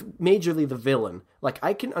with majorly the villain. Like,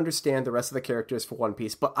 I can understand the rest of the characters for One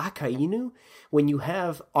Piece, but Akainu, when you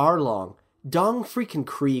have Arlong, Dong freaking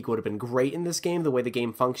Krieg would have been great in this game, the way the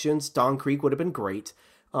game functions. Dong Krieg would have been great.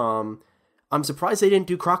 I'm surprised they didn't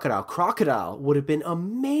do Crocodile. Crocodile would have been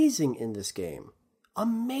amazing in this game.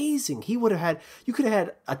 amazing. He would have had. You could have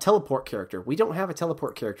had a teleport character. We don't have a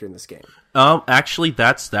teleport character in this game. Actually,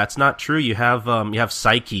 that's not true. You have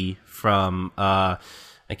Psyche from I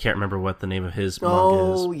can't remember what the name of his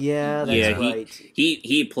manga is. Oh yeah, that's right.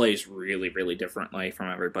 He plays really, really differently from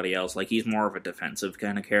everybody else. Like, he's more of a defensive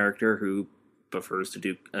kind of character who prefers to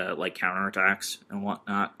do like counterattacks and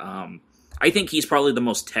whatnot. I think he's probably the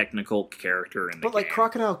most technical character in the game. But like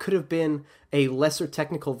Crocodile could have been a lesser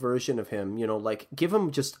technical version of him, you know, like give him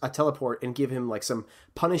just a teleport and give him like some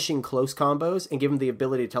punishing close combos and give him the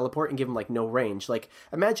ability to teleport and give him like no range. Like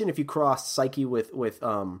imagine if you crossed Psyche with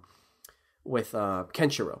Kenshiro.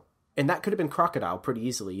 And that could have been Crocodile pretty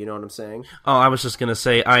easily, you know what I'm saying? Oh, I was just gonna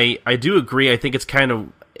say, I do agree. I think it's kind of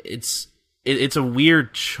it's a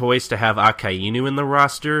weird choice to have Akainu in the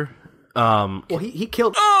roster. Well, he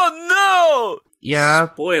killed. Oh no! Yeah.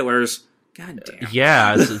 Spoilers. God damn.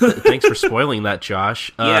 Yeah. Thanks for spoiling that,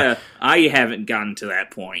 Josh. Yeah, I haven't gotten to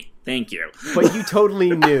that point. Thank you. But you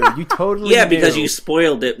totally knew. You totally Yeah, knew. because you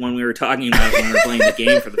spoiled it when we were talking about when we were playing the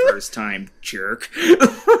game for the first time, jerk.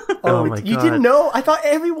 Oh my you God. didn't know? I thought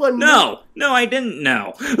everyone knew. No, I didn't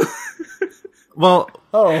know. Well,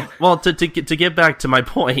 Oh. to get back to my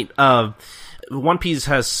point, One Piece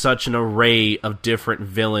has such an array of different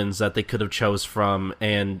villains that they could have chose from,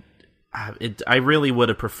 and I really would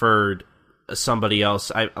have preferred somebody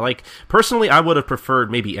else. Personally, I would have preferred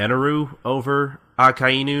maybe Eneru over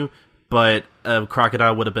Akainu, but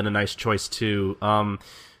Crocodile would have been a nice choice too.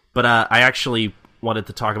 But I actually wanted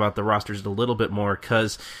to talk about the rosters a little bit more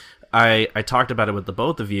because I talked about it with the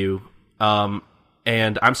both of you, and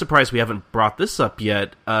I'm surprised we haven't brought this up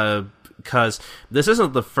yet. Because this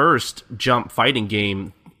isn't the first Jump fighting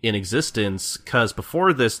game in existence, because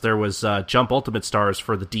before this there was Jump Ultimate Stars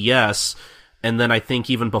for the DS, and then I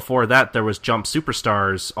think even before that there was Jump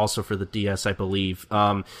Superstars also for the DS, I believe.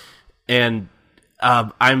 I'm kind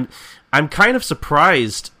of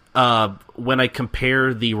surprised when I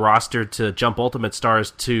compare the roster to Jump Ultimate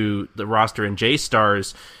Stars to the roster in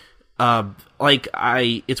J-Stars.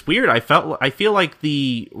 It's weird. I feel like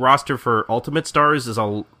the roster for Ultimate Stars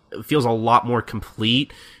feels a lot more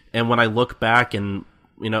complete, and when I look back and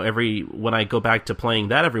when I go back to playing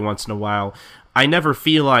that every once in a while, I never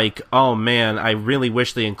feel like, oh man, I really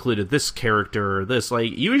wish they included this character or this.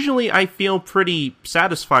 Like, usually I feel pretty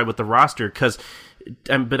satisfied with the roster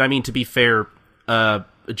but I mean, to be fair,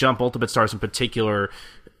 Jump Ultimate Stars in particular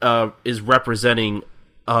is representing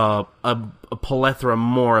a plethora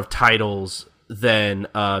more of titles than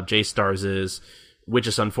J-Stars is, which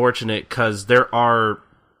is unfortunate because there are.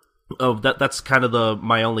 Oh, that's kind of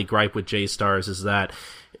my only gripe with J-Stars is that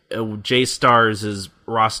J-Stars'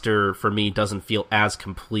 roster for me doesn't feel as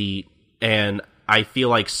complete, and I feel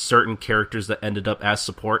like certain characters that ended up as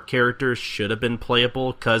support characters should have been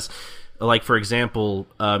playable, because, like, for example,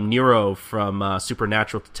 Nero from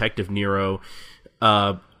Supernatural Detective Nero,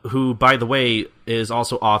 who, by the way, is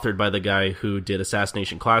also authored by the guy who did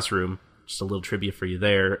Assassination Classroom. Just a little trivia for you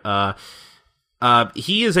there.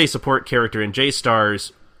 He is a support character in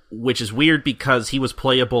J-Stars, which is weird because he was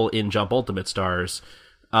playable in Jump Ultimate Stars.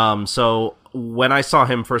 So when I saw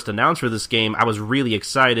him first announced for this game, I was really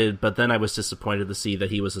excited, but then I was disappointed to see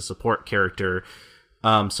that he was a support character.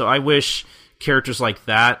 So I wish characters like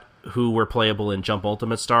that, who were playable in Jump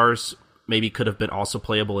Ultimate Stars, maybe could have been also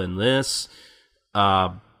playable in this.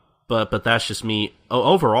 But that's just me.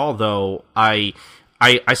 Overall, though, I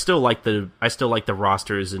still like the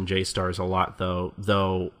rosters in J-Stars a lot,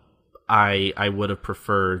 though I would have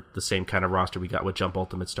preferred the same kind of roster we got with Jump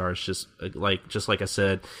Ultimate Stars. Just like I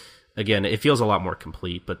said, again, it feels a lot more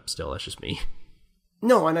complete, but still, that's just me.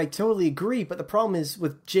 No, and I totally agree. But the problem is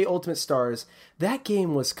with J Ultimate Stars, that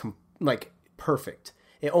game was perfect.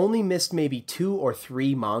 It only missed maybe 2 or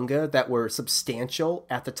 3 manga that were substantial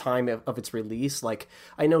at the time of its release. Like,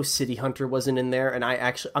 I know City Hunter wasn't in there, and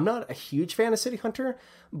I'm not a huge fan of City Hunter,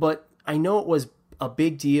 but I know it was a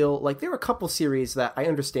big deal. Like, there were a couple series that I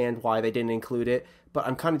understand why they didn't include it, but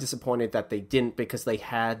I'm kind of disappointed that they didn't because they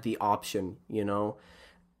had the option, you know?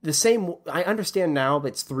 The same, I understand now, but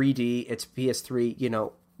it's 3D, it's PS3, you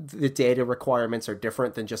know, the data requirements are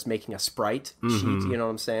different than just making a sprite sheet, you know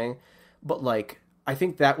what I'm saying? But, like, I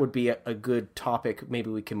think that would be a good topic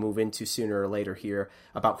maybe we can move into sooner or later here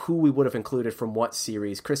about who we would have included from what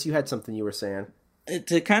series. Chris, you had something you were saying.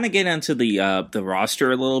 To kind of get into the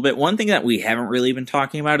roster a little bit, one thing that we haven't really been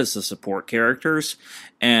talking about is the support characters.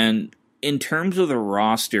 And in terms of the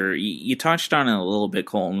roster, you touched on it a little bit,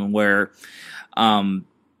 Colton, where some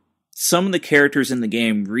of the characters in the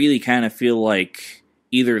game really kind of feel like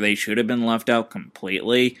either they should have been left out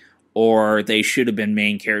completely, or they should have been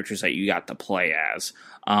main characters that you got to play as.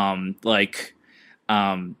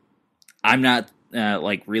 I'm not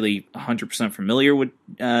like really 100% familiar with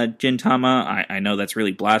Gintama. I know that's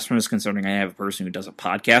really blasphemous considering I have a person who does a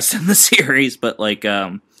podcast in the series, but like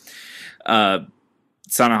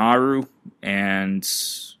Sanaharu and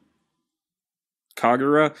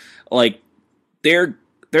Kagura, like they're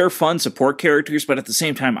fun support characters, but at the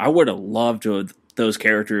same time, I would have loved to have those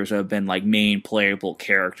characters have been like main playable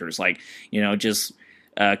characters, like, you know, just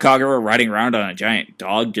Kagura riding around on a giant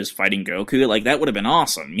dog just fighting Goku. Like that would have been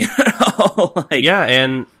awesome, you know? Like,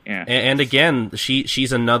 and again,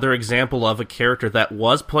 she's another example of a character that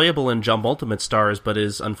was playable in Jump Ultimate Stars, but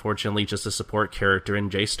is unfortunately just a support character in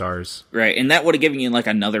J Stars. Right, and that would have given you like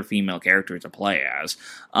another female character to play as.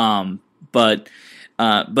 But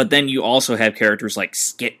then you also have characters like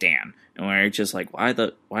Skitdan, where it's just like, why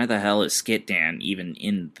the hell is Skitdan even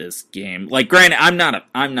in this game? Like, granted, I'm not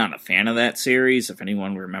a fan of that series. If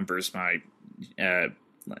anyone remembers my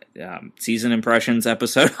season impressions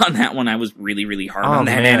episode on that one, I was really, really hard on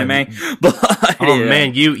that anime. But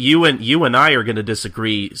man, you and I are going to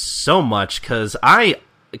disagree so much because I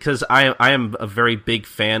am a very big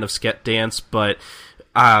fan of Skitdance, but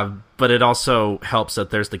it also helps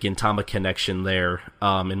that there's the Gintama connection there,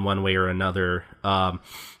 in one way or another.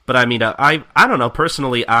 But I mean, I don't know,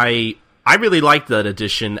 personally, I really like that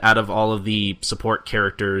addition out of all of the support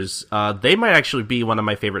characters. They might actually be one of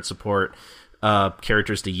my favorite support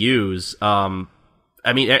characters to use. I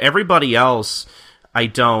mean, everybody else I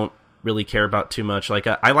don't really care about too much. Like,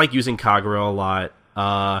 I like using Kagura a lot.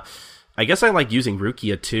 I guess I like using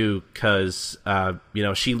Rukia too, because you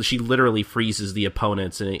know, she literally freezes the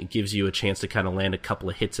opponents, and it gives you a chance to kind of land a couple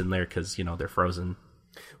of hits in there because, you know, they're frozen.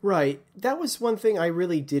 Right. That was one thing I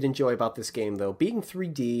really did enjoy about this game, though. Being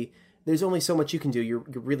 3D, there's only so much you can do. You're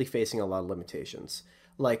really facing a lot of limitations.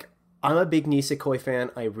 Like, I'm a big Nisekoi fan.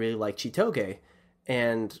 I really like Chitoge,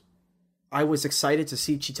 and I was excited to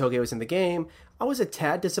see Chitoge was in the game. I was a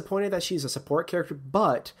tad disappointed that she's a support character,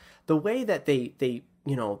 but the way that they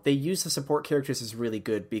use the support characters is really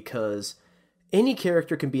good, because any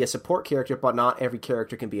character can be a support character, but not every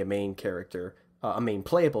character can be a main character, a main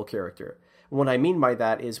playable character. And what I mean by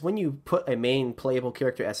that is when you put a main playable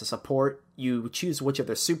character as a support, you choose which of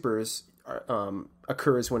their supers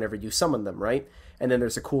occurs whenever you summon them, right? And then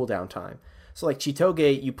there's a cooldown time. So like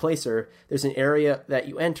Chitoge, you place her, there's an area that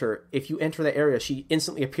you enter. If you enter that area, she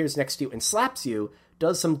instantly appears next to you and slaps you,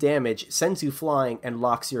 does some damage, sends you flying, and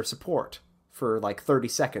locks your support for like 30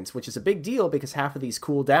 seconds, which is a big deal because half of these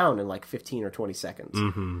cool down in like 15 or 20 seconds.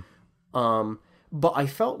 Mm-hmm. But I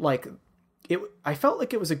felt like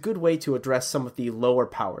it was a good way to address some of the lower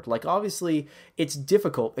powered. Like, obviously, it's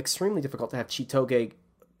difficult, extremely difficult to have Chitoge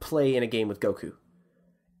play in a game with Goku.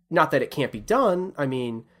 Not that it can't be done. I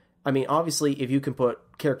mean, obviously, if you can put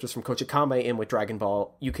characters from Kochikame in with Dragon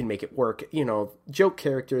Ball, you can make it work. You know, joke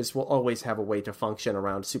characters will always have a way to function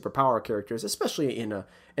around superpower characters, especially in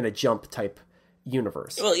a jump type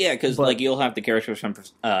universe. Well, yeah, because like you'll have the characters from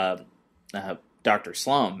Dr.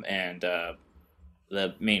 Slum and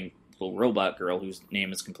the main little robot girl whose name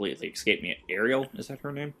has completely escaped me. Ariel, is that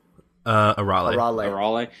her name?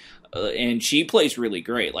 Arale. And she plays really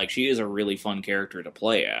great. Like, she is a really fun character to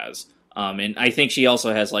play as. And I think she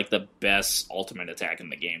also has like the best ultimate attack in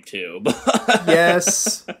the game too.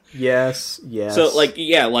 yes. So like,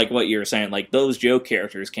 yeah, like what you were saying, like those joke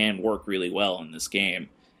characters can work really well in this game.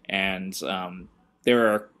 And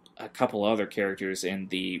there are a couple other characters in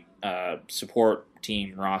the support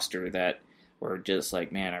team roster that were just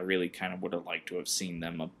like, man, I really kind of would have liked to have seen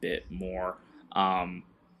them a bit more.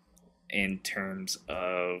 In terms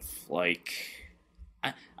of like,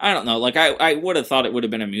 I don't know, like I would have thought it would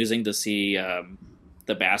have been amusing to see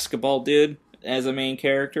the basketball dude as a main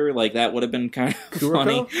character. Like that would have been kind of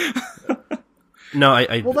Kuroko? funny. No,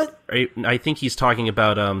 I think he's talking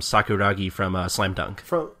about Sakuragi from Slam Dunk.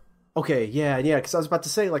 Okay, yeah, because I was about to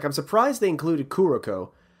say, like, I'm surprised they included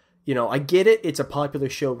Kuroko. You know, I get it, it's a popular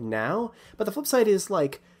show now, but the flip side is,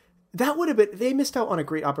 like, that would have been, they missed out on a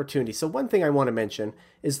great opportunity. So one thing I want to mention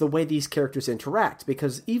is the way these characters interact,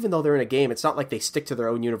 because even though they're in a game, it's not like they stick to their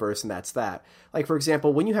own universe and that's that. Like, for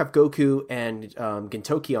example, when you have Goku and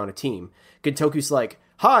Gintoki on a team, Gintoki's like,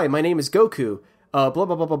 "Hi, my name is Goku, blah, blah,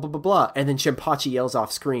 blah, blah, blah, blah, blah," and then Shinpachi yells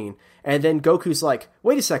off screen, and then Goku's like,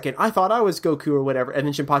 "Wait a second, I thought I was Goku," or whatever, and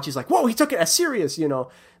then Shinpachi's like, "Whoa, he took it as serious," you know,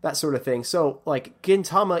 that sort of thing. So, like,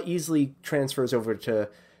 Gintama easily transfers over to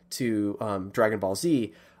Dragon Ball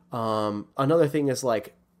Z. Another thing is,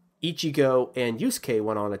 like, Ichigo and Yusuke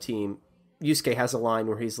went on a team. Yusuke has a line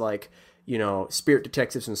where he's like, you know, "Spirit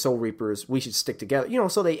Detectives and Soul Reapers, we should stick together." You know,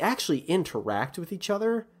 so they actually interact with each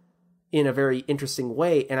other in a very interesting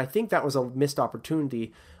way. And I think that was a missed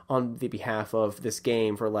opportunity on the behalf of this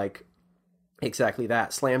game for like exactly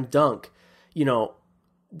that. Slam dunk, you know,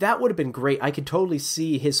 that would have been great. I could totally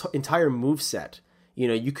see his entire moveset. You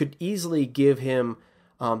know, you could easily give him,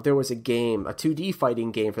 there was a game, a 2D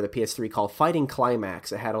fighting game for the PS3 called Fighting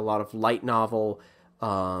Climax. It had a lot of light novel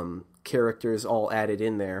characters all added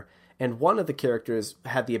in there. And one of the characters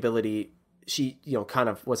had the ability, she, you know, kind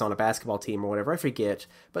of was on a basketball team or whatever, I forget.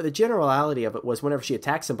 But the generality of it was whenever she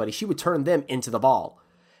attacked somebody, she would turn them into the ball.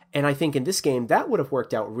 And I think in this game, that would have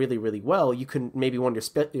worked out really, really well. You can, maybe one of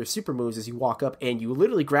your super moves is you walk up and you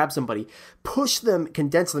literally grab somebody, push them,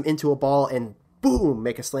 condense them into a ball, and boom,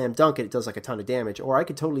 make a slam dunk, and it does like a ton of damage. Or I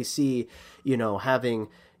could totally see, you know, having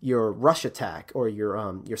your rush attack or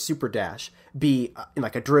your super dash be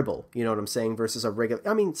like a dribble, you know what I'm saying, versus a regular.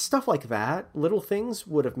 I mean, stuff like that, little things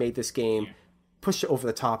would have made this game push it over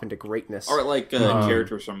the top into greatness. Or like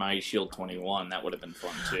characters from Ice Shield 21, that would have been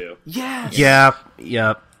fun too. Yes.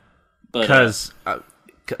 Yeah. Because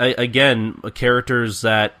again, characters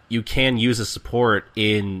that you can use as support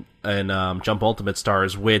in Jump Ultimate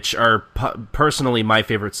Stars, which are personally my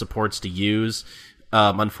favorite supports to use,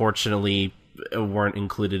 unfortunately weren't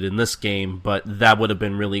included in this game, but that would have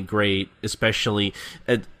been really great, especially,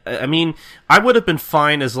 I mean, I would have been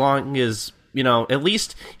fine as long as, you know, at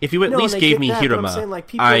least, if you at least gave me Hiruma,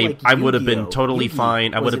 like, I would have been totally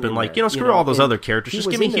fine. I would have been like, you know, screw all those other characters,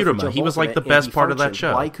 just give me Hiruma. He was like the best part of that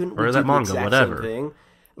show, or that manga, whatever.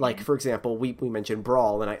 Like, for example, we mentioned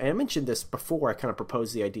Brawl, and I mentioned this before. I kind of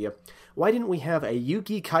proposed the idea. Why didn't we have a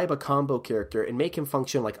Yugi Kaiba combo character and make him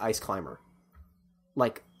function like Ice Climber?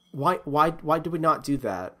 Like, why do we not do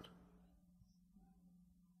that?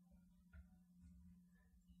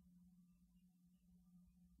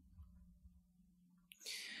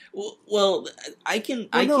 Well, I can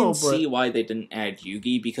see why they didn't add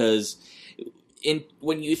Yugi, because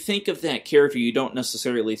when you think of that character, you don't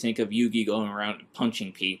necessarily think of Yugi going around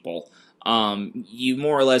punching people. You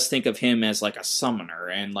more or less think of him as like a summoner,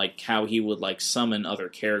 and like how he would like summon other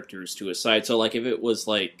characters to his side. So like if it was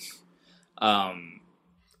like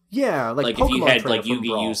yeah, like if you had like Yugi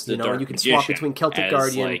Brawl, use the Dark Dark you can Magician swap between Celtic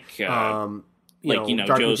Guardian,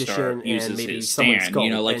 Joestar uses his stand. You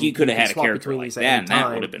know, like you could have had a character like that, and that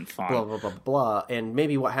would have been fun. Blah, blah, blah, blah. And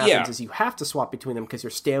maybe what happens is you have to swap between them because your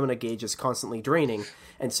stamina gauge is constantly draining.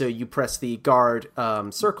 And so you press the guard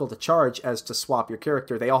circle to charge as to swap your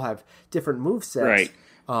character. They all have different movesets. Right.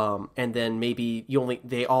 And then maybe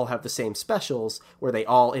they all have the same specials where they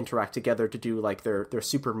all interact together to do like their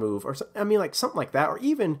super move, or I mean like something like that. Or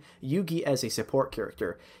even Yugi as a support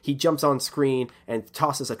character, he jumps on screen and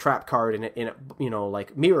tosses a trap card in it, you know,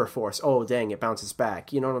 like Mirror Force. Oh dang, it bounces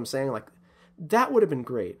back. You know what I'm saying? Like that would have been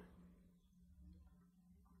great.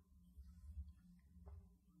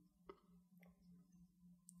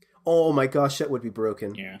 Oh my gosh, that would be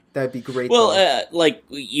broken. Yeah. That'd be great. Well, like,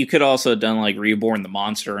 you could also have done, like, Reborn the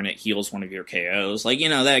Monster and it heals one of your KOs. Like, you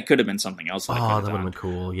know, that could have been something else. That would have been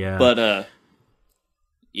cool, yeah. But,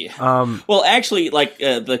 yeah. Well, actually, like,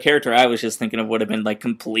 the character I was just thinking of would have been, like,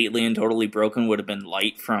 completely and totally broken would have been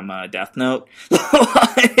Light from Death Note.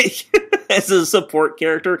 Like, as a support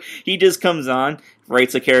character, he just comes on,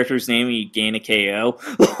 writes a character's name, and you gain a KO.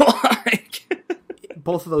 Like...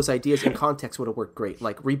 Both of those ideas in context would have worked great.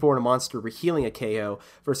 Like Reborn a Monster healing a KO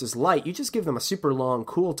versus Light, you just give them a super long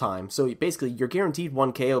cool time. So basically, you're guaranteed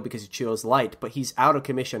one KO because you chose Light, but he's out of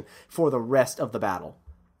commission for the rest of the battle.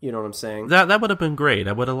 You know what I'm saying? That would have been great.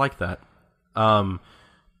 I would have liked that.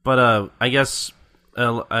 But I guess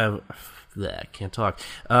I can't talk.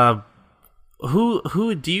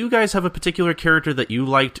 Who do you guys have a particular character that you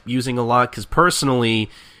liked using a lot? Because personally,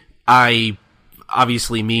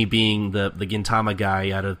 obviously, me being the Gintama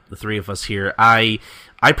guy out of the three of us here, I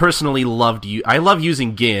personally loved you. I love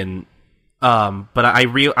using Gin, but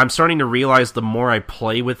I'm starting to realize the more I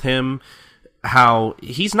play with him, how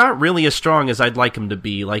he's not really as strong as I'd like him to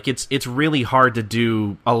be. Like it's really hard to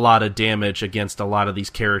do a lot of damage against a lot of these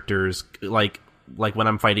characters. Like when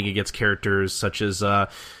I'm fighting against characters such as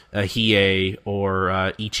Hiei or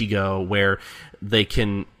Ichigo, where they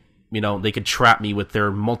can. You know, they could trap me with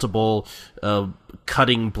their multiple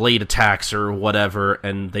cutting blade attacks or whatever,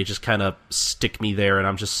 and they just kind of stick me there, and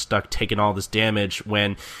I'm just stuck taking all this damage.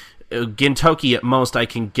 When Gintoki, at most, I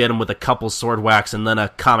can get him with a couple sword whacks and then a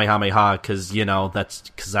Kamehameha, because, you know,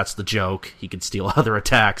 that's the joke. He could steal other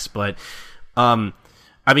attacks. But, I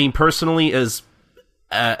mean, personally, as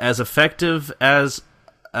effective as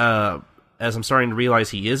I'm starting to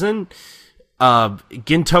realize he isn't,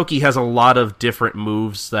 Gintoki has a lot of different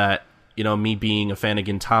moves that me being a fan of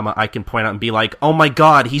Gintama, I can point out and be like, oh my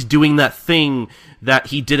god, he's doing that thing that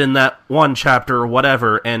he did in that one chapter or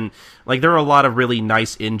whatever. And like, there are a lot of really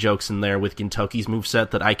nice in-jokes in there with Gintoki's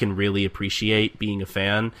moveset that I can really appreciate being a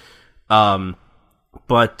fan.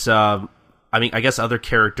 But I mean, I guess other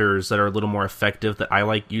characters that are a little more effective that I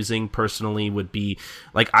like using personally would be,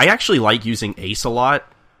 like, I actually like using Ace a lot,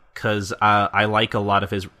 because I like a lot of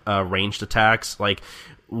his ranged attacks. Like,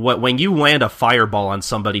 when you land a fireball on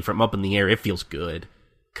somebody from up in the air, it feels good,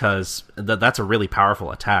 because that's a really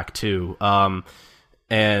powerful attack, too.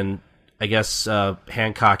 And I guess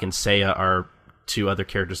Hancock and Seiya are two other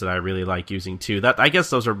characters that I really like using, too. I guess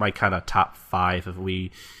those are my kind of top 5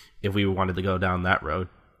 if we wanted to go down that road.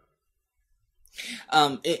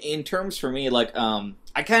 In terms for me, like,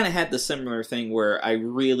 I kind of had the similar thing where I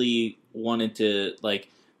really wanted to, like,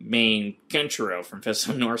 main Kenshiro from Fist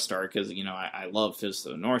of North Star, because, I love Fist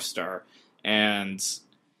of North Star, and,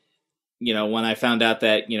 when I found out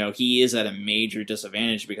that, he is at a major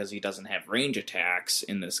disadvantage because he doesn't have range attacks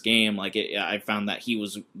in this game, like, I found that he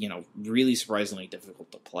was, really surprisingly difficult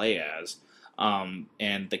to play as,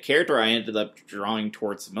 and the character I ended up drawing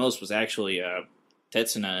towards the most was actually,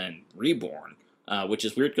 Tetsuna and Reborn, which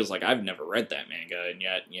is weird because, like, I've never read that manga, and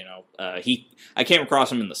yet, I came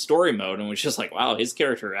across him in the story mode and was just like, wow, his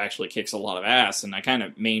character actually kicks a lot of ass, and I kind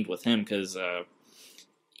of mained with him because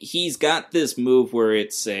he's got this move where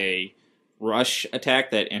it's a rush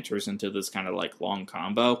attack that enters into this kind of, like, long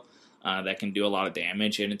combo that can do a lot of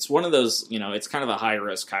damage, and it's one of those, it's kind of a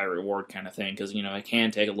high-risk, high-reward kind of thing, because, it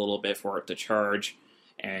can take a little bit for it to charge,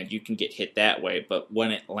 and you can get hit that way, but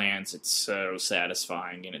when it lands, it's so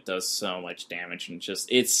satisfying, and it does so much damage, and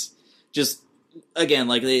it's just, again,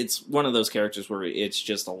 like, it's one of those characters where it's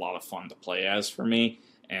just a lot of fun to play as for me,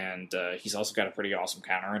 and he's also got a pretty awesome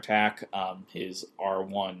counterattack, his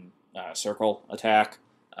R1 circle attack,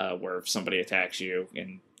 where if somebody attacks you,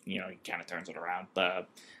 and, he kind of turns it around.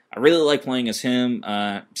 I really like playing as him.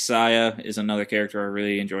 Saya is another character I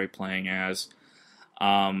really enjoy playing as.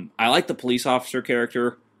 I like the police officer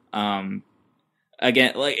character. Again,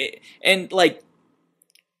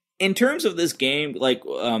 in terms of this game,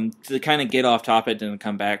 to kind of get off topic and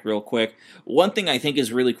come back real quick, one thing I think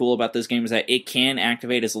is really cool about this game is that it can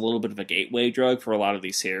activate as a little bit of a gateway drug for a lot of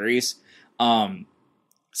these series.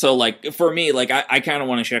 So, like, for me, like, I kind of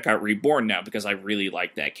want to check out Reborn now because I really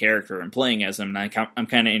like that character and playing as him, and I'm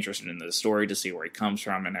kind of interested in the story to see where he comes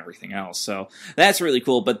from and everything else. So, that's really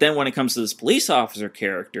cool. But then when it comes to this police officer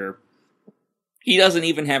character, he doesn't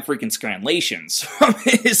even have freaking scanlations from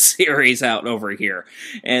his series out over here.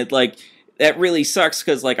 And, like, that really sucks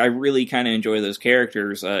because, like, I really kind of enjoy those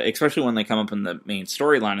characters, especially when they come up in the main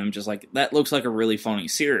storyline. I'm just like, that looks like a really funny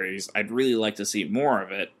series. I'd really like to see more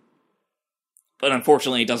of it. But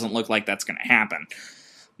unfortunately, it doesn't look like that's going to happen.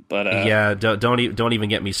 But yeah, don't even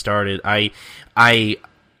get me started. I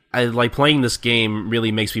like playing this game.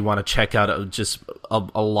 Really makes me want to check out just a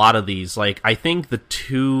lot of these. Like, I think the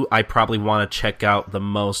two I probably want to check out the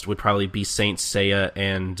most would probably be Saint Seiya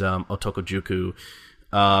and Otokojuku.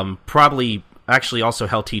 Probably, actually, also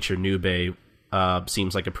Hell Teacher Nube.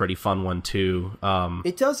 Seems like a pretty fun one too.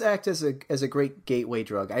 It does act as a great gateway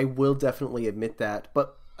drug. I will definitely admit that,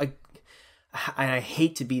 but. I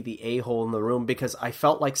hate to be the a-hole in the room because I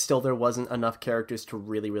felt like still there wasn't enough characters to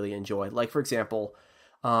really, really enjoy. Like, for example,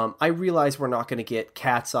 I realize we're not going to get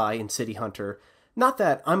Cat's Eye in City Hunter. Not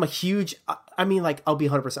that I'm a huge... I mean, like, I'll be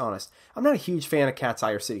 100% honest. I'm not a huge fan of Cat's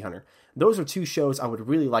Eye or City Hunter. Those are two shows I would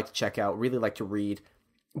really like to check out, really like to read.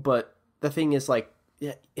 But the thing is, like,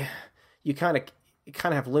 you kind of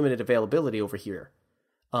have limited availability over here.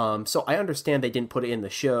 So I understand they didn't put it in the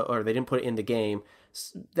show, or they didn't put it in the game.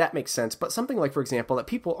 That makes sense. But something like, for example, that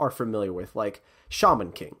people are familiar with, like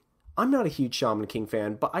Shaman King. I'm not a huge Shaman King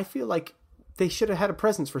fan, but I feel like they should have had a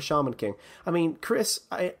presence for Shaman King. I mean, Chris,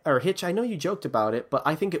 or Hitch, I know you joked about it, but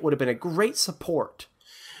I think it would have been a great support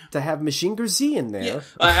to have Mazinger Z in there.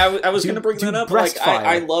 Yeah, I was going to bring that up. Like,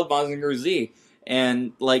 I love Mazinger Z.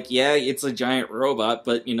 And, like, yeah, it's a giant robot,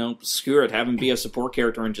 but, screw it, have him be a support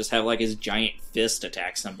character and just have, like, his giant fist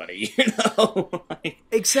attack somebody,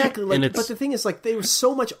 Exactly, like, but the thing is, like, there was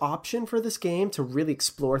so much option for this game to really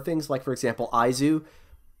explore things, like, for example, Aizu,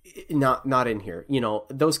 not in here.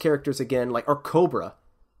 Those characters, again, like, or Cobra.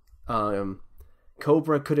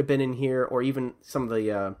 Cobra could have been in here, or even some of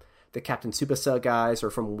the Captain Tsubasa guys, or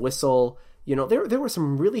from Whistle. There were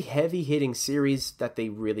some really heavy-hitting series that they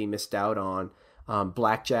really missed out on.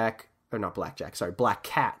 Black Cat.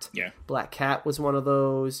 Yeah. Black Cat was one of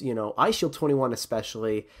those, Ice Shield 21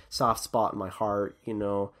 especially, soft spot in my heart,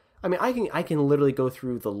 I mean, I can literally go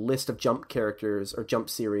through the list of Jump characters or Jump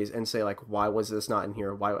series and say, like, why was this not in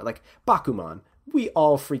here? Why, like, Bakuman. We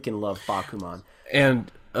all freaking love Bakuman.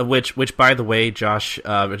 And which by the way, Josh,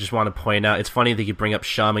 I just want to point out, it's funny that you bring up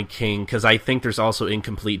Shaman King, because I think there's also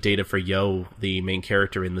incomplete data for Yo, the main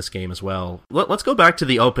character in this game as well. Let's go back to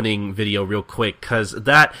the opening video real quick, because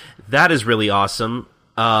that is really awesome.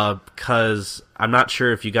 Because I'm not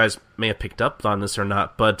sure if you guys may have picked up on this or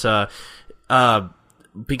not, but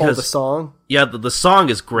because the song, yeah, the song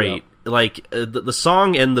is great. Yeah. Like the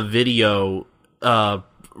song and the video,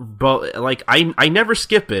 but like I never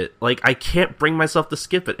skip it. Like I can't bring myself to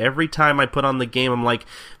skip it. Every time I put on the game, I'm like,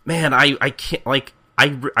 man, I can't, like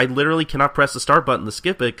I literally cannot press the start button to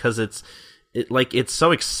skip it, because it's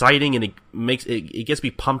so exciting, and it gets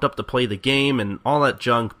me pumped up to play the game and all that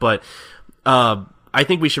junk. But I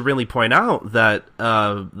think we should really point out that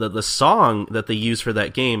the song that they use for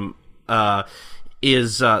that game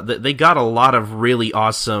is that they got a lot of really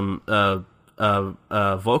awesome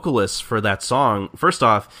vocalists for that song. First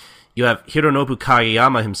off, you have Hironobu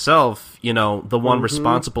Kageyama himself, you know, the one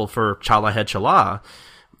responsible for Chala Head Chala.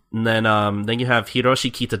 And then you have Hiroshi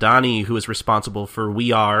Kitadani, who is responsible for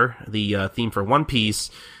We Are, the theme for One Piece.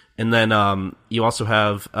 And then you also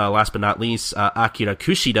have, last but not least, Akira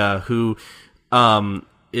Kushida, who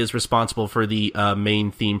is responsible for the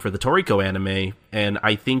main theme for the Toriko anime. And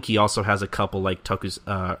I think he also has a couple, like,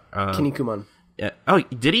 Kinnikuman. Oh,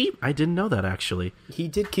 did he? I didn't know that, actually. He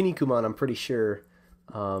did Kinnikuman, I'm pretty sure.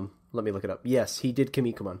 Let me look it up. Yes, he did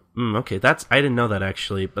Kinnikuman. Okay, I didn't know that,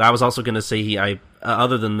 actually. But I was also going to say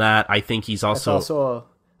other than that, I think he's also...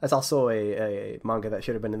 That's also a manga that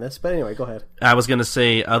should have been in this. But anyway, go ahead. I was going to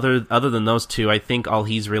say, other than those two, I think all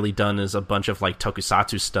he's really done is a bunch of, like,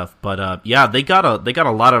 tokusatsu stuff. But yeah, they got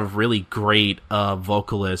a lot of really great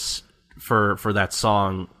vocalists for that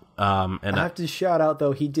song. And I have to shout out,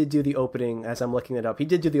 though, he did do the opening, as I'm looking it up. He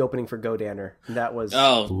did do the opening for Godanner. And that was...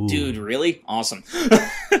 Oh, dude, really? Awesome.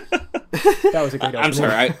 That was a great opening. I'm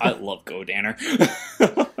sorry, I love Godanner.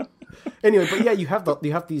 Anyway, but yeah, you have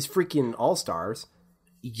these freaking all-stars.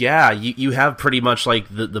 Yeah, you have pretty much, like,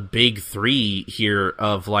 the big three here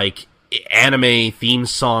of, like, anime theme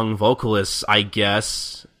song vocalists, I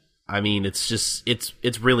guess. I mean, it's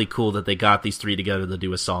really cool that they got these three together to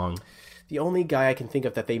do a song. The only guy I can think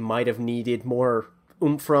of that they might have needed more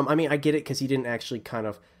oomph from, I mean, I get it because he didn't actually kind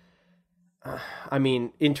of, I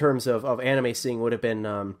mean, in terms of anime sing, would have been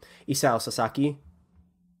Isao Sasaki.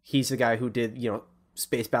 He's the guy who did, you know,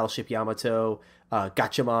 Space Battleship Yamato,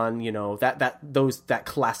 Gatchaman, you know, that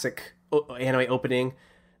classic anime opening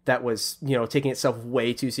that was, you know, taking itself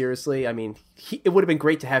way too seriously. I mean, it would have been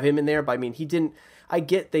great to have him in there, but I mean, he didn't. I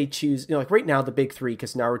get they choose, you know, like right now the big three,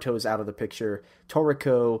 because Naruto's out of the picture,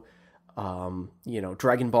 Toriko, you know,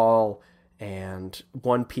 Dragon Ball and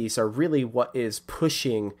One Piece are really what is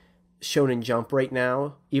pushing Shonen Jump right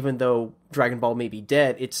now. Even though Dragon Ball may be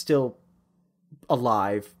dead, it's still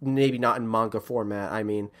alive, maybe not in manga format. I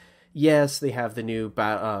mean, yes, they have the new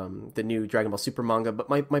Dragon Ball Super manga, but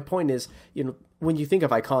my point is, you know, when you think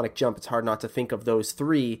of iconic Jump, it's hard not to think of those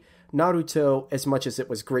three. Naruto, as much as it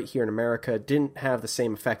was great here in America, didn't have the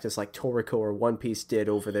same effect as like Toriko or One Piece did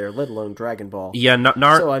over there, let alone Dragon Ball. Yeah,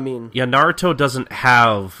 so I mean, yeah, Naruto doesn't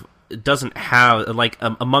have like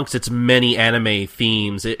amongst its many anime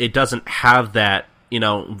themes, it doesn't have that, you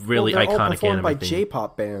know, really they're iconic all performed anime by theme.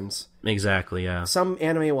 J-pop bands. Exactly, yeah. Some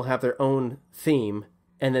anime will have their own theme,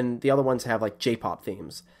 and then the other ones have like J-pop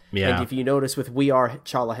themes. Yeah. And if you notice with We Are,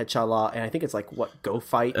 Chala Head Chala, and I think it's like, what, Go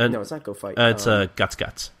Fight? No, it's not Go Fight. It's Guts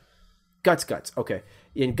Guts. Guts, okay.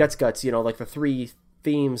 In Guts, you know, like the three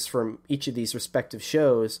themes from each of these respective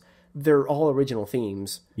shows, they're all original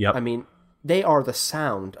themes. Yep. I mean, they are the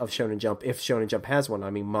sound of Shonen Jump, if Shonen Jump has one.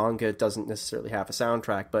 I mean, manga doesn't necessarily have a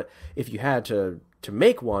soundtrack, but if you had to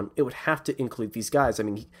make one, it would have to include these guys. I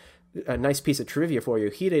mean, a nice piece of trivia for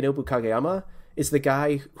you, Hidenobu Kageyama is the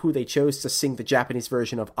guy who they chose to sing the Japanese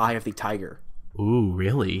version of Eye of the Tiger. Ooh,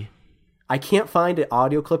 really? I can't find an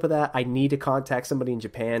audio clip of that. I need to contact somebody in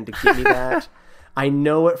Japan to give me that. I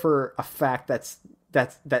know it for a fact that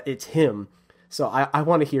it's him. So I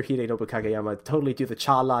want to hear Hidenobu Kageyama totally do the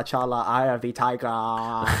Chala Chala Eye of the Tiger.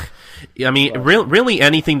 I mean, really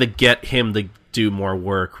anything to get him to do more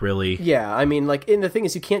work, really. Yeah, I mean, like, and the thing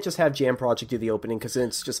is, you can't just have Jam Project do the opening because then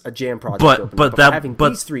it's just a Jam Project opening.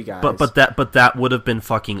 But these three guys, but that would have been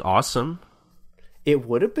fucking awesome. It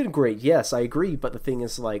would have been great. Yes, I agree. But the thing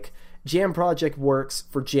is, like, Jam Project works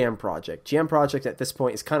for Jam Project. Jam Project at this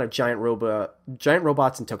point is kind of giant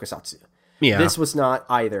robots and tokusatsu. Yeah. This was not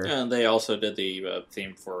either. And they also did the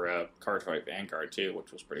theme for Cardfight Vanguard too,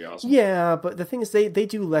 which was pretty awesome. Yeah, but the thing is, they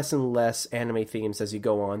do less and less anime themes as you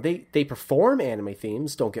go on. They perform anime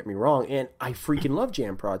themes, don't get me wrong, and I freaking love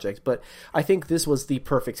Jam Project, but I think this was the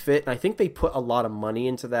perfect fit, and I think they put a lot of money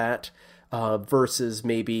into that versus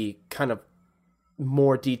maybe kind of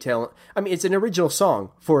more detail. I mean, it's an original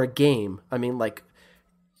song for a game. I mean, like,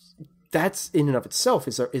 that's in and of itself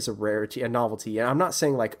is a rarity, a novelty. And I'm not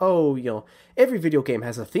saying like, oh, you know, every video game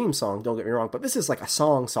has a theme song, don't get me wrong, but this is like a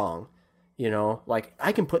song, you know? Like,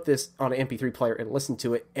 I can put this on an MP3 player and listen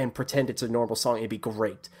to it and pretend it's a normal song. It'd be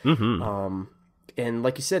great. Mm-hmm. And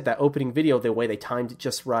like you said, that opening video, the way they timed it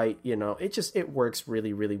just right, you know, it works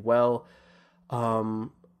really, really well.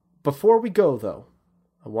 Before we go, though,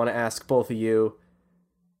 I want to ask both of you,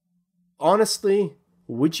 honestly,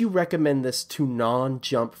 would you recommend this to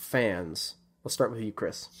non-Jump fans? Let's start with you,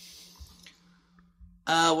 Chris.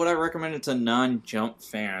 Would I recommend it to non-Jump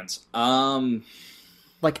fans?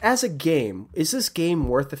 Like, as a game, is this game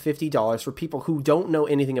worth the $50 for people who don't know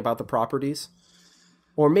anything about the properties?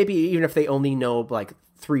 Or maybe even if they only know, like,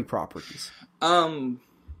 3 properties?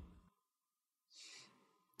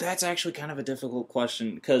 That's actually kind of a difficult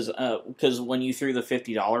question, because when you threw the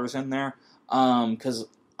 $50 in there, because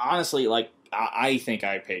honestly, like, I think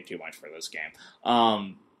I paid too much for this game.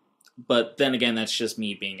 But then again, that's just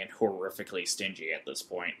me being horrifically stingy at this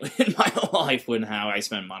point in my life with how I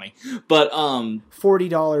spend money. But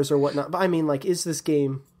 $40 or whatnot. But I mean, like, is this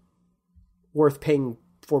game worth paying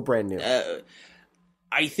for brand new?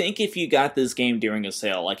 I think if you got this game during a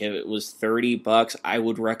sale, like if it was $30, I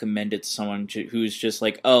would recommend it to someone who's just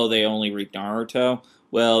like, oh, they only read Naruto.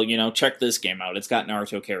 Well, you know, check this game out. It's got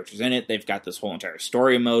Naruto characters in it. They've got this whole entire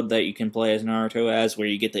story mode that you can play as Naruto as, where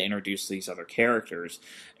you get to introduce these other characters.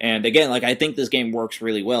 And again, like, I think this game works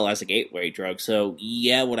really well as a gateway drug. So,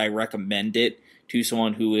 yeah, would I recommend it to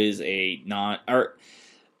someone who is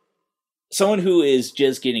someone who is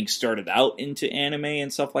just getting started out into anime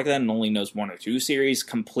and stuff like that and only knows 1 or 2 series?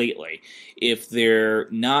 Completely. If they're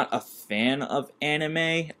not a fan of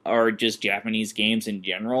anime or just Japanese games in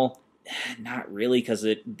general, not really, because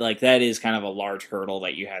that is kind of a large hurdle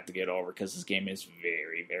that you have to get over, because this game is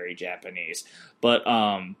very, very Japanese. But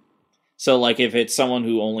so like if it's someone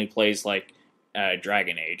who only plays like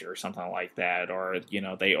Dragon Age or something like that, or you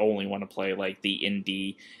know they only want to play like the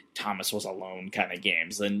indie Thomas Was Alone kind of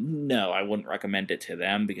games, then no, I wouldn't recommend it to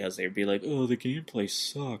them, because they'd be like, oh, the gameplay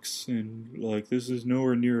sucks, and like this is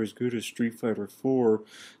nowhere near as good as Street Fighter 4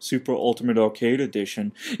 Super Ultimate Arcade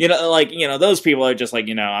Edition. You know, like, you know, those people are just like,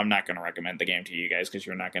 you know, I'm not going to recommend the game to you guys, because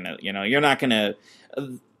you're not going to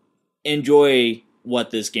enjoy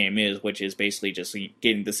what this game is, which is basically just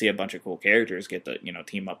getting to see a bunch of cool characters get to, you know,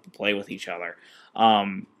 team up and play with each other.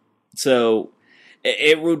 So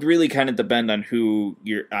it would really kind of depend on who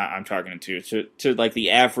I'm talking to. To like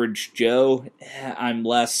the average Joe, I'm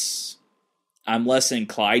less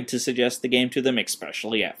inclined to suggest the game to them,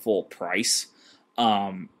 especially at full price.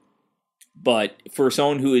 But for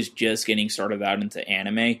someone who is just getting started out into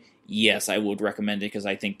anime, yes, I would recommend it, because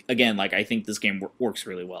I think, again, like, I think this game works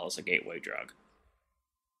really well as a gateway drug.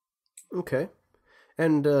 Okay.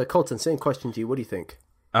 And Colton, same question to you. What do you think?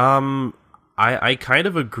 I kind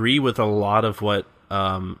of agree with a lot of what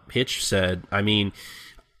Hitch said. I mean,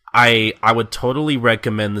 I would totally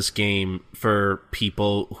recommend this game for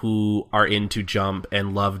people who are into Jump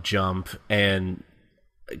and love Jump. And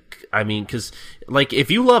I mean, because like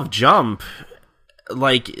if you love Jump,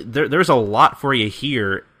 like there's a lot for you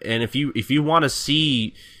here. And if you want to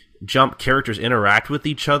see Jump characters interact with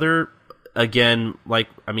each other, again, like,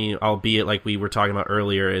 I mean, albeit like we were talking about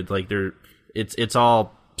earlier, it's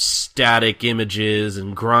all static images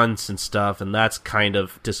and grunts and stuff, and that's kind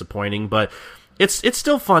of disappointing, but it's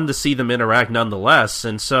still fun to see them interact nonetheless.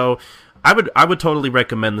 And so I would totally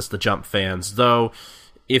recommend this to Jump fans. Though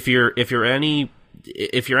if you're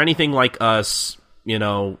anything like us, you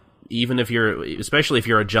know, especially if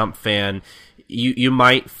you're a Jump fan, you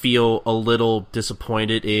might feel a little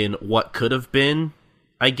disappointed in what could have been,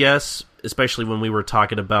 I guess, especially when we were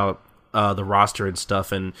talking about the roster and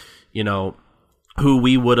stuff, and, you know, who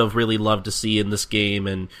we would have really loved to see in this game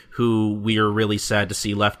and who we are really sad to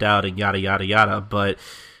see left out, and yada, yada, yada. But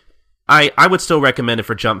I would still recommend it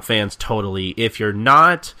for Jump fans, totally. If you're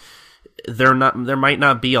not, there might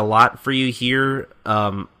not be a lot for you here.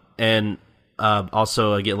 And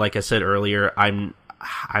also, again, like I said earlier, I'm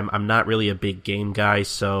not really a big game guy,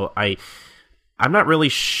 so I'm not really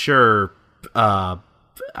sure.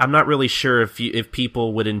 I'm not really sure if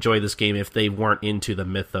people would enjoy this game if they weren't into the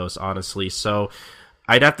mythos, honestly. So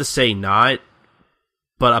I'd have to say not.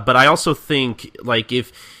 but I also think like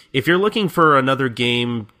if you're looking for another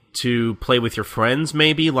game to play with your friends,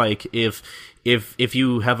 maybe like if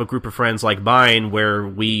you have a group of friends like mine where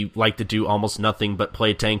we like to do almost nothing but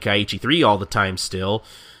play Tenkaichi 3 all the time still,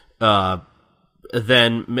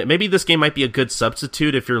 then maybe this game might be a good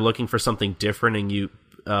substitute if you're looking for something different and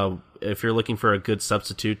if you're looking for a good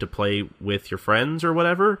substitute to play with your friends or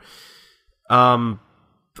whatever.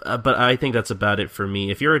 But I think that's about it for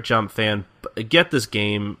me. If you're a Jump fan, get this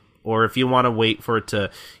game, or if you want to wait for it to,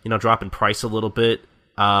 drop in price a little bit,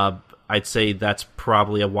 I'd say that's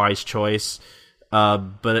probably a wise choice.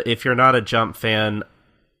 But if you're not a Jump fan,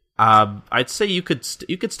 I'd say you could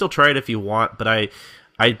still try it if you want, but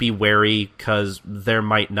I'd be wary because there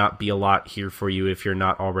might not be a lot here for you if you're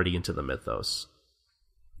not already into the mythos.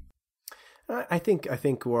 I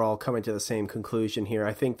think we're all coming to the same conclusion here.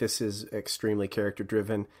 I think this is extremely character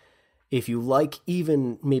driven. If you like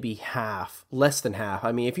even maybe half, less than half,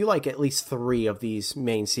 I mean, if you like at least 3 of these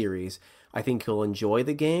main series, I think you'll enjoy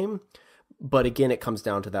the game. But again, it comes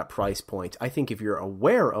down to that price point. I think if you're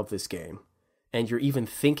aware of this game and you're even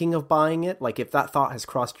thinking of buying it, like if that thought has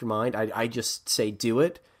crossed your mind, I just say do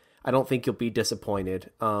it. I don't think you'll be disappointed,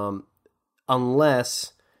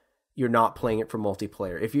 unless you're not playing it for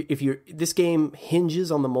multiplayer. If you're this game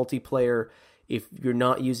hinges on the multiplayer. If you're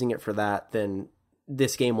not using it for that, then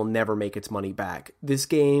this game will never make its money back. This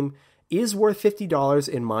game is worth $50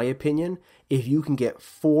 in my opinion if you can get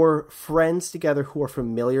 4 friends together who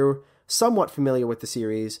are somewhat familiar with the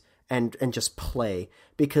series and just play.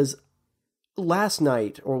 Because last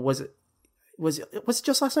night, or was it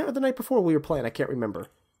just last night or the night before we were playing? I can't remember.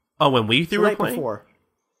 Oh, when we 3 were playing? Before.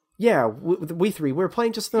 Yeah, we 3. We were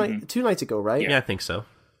playing just 2 nights ago, right? Yeah, I think so.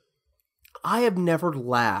 I have never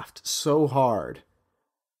laughed so hard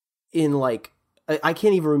in like, I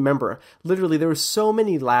can't even remember. Literally, there were so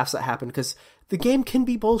many laughs that happened because the game can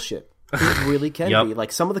be bullshit. It really can be.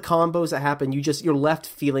 Like some of the combos that happen, you're left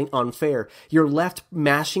feeling unfair. You're left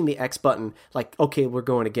mashing the X button like, okay, we're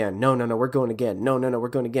going again. No, we're going again. No, we're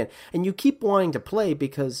going again. And you keep wanting to play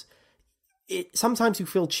because sometimes you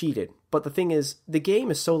feel cheated. But the thing is, the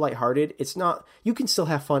game is so lighthearted, it's not, you can still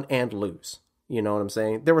have fun and lose. You know what I'm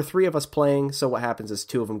saying? There were 3 of us playing, so what happens is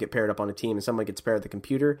 2 of them get paired up on a team and someone gets paired at the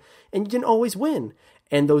computer, and you didn't always win.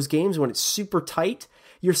 And those games, when it's super tight,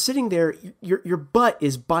 you're sitting there, your butt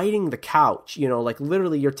is biting the couch, like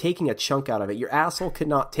literally you're taking a chunk out of it. Your asshole could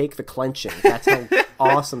not take the clenching. That's how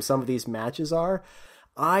awesome some of these matches are.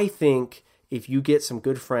 I think if you get some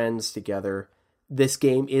good friends together, this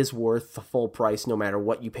game is worth the full price no matter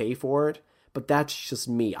what you pay for it. But that's just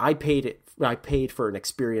me. I paid for an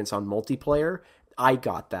experience on multiplayer. I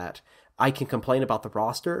got that. I can complain about the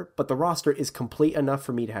roster, but the roster is complete enough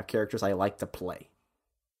for me to have characters I like to play.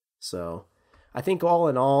 So I think all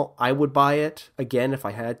in all, I would buy it again if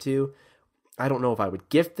I had to. I don't know if I would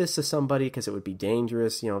gift this to somebody because it would be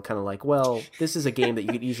dangerous, kind of like, well, this is a game that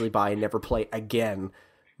you could easily buy and never play again.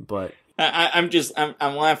 But I'm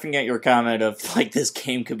laughing at your comment of like this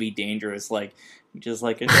game could be dangerous, like just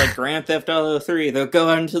like Grand Theft Auto 3. They'll go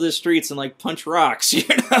out into the streets and like punch rocks,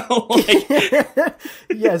 Like...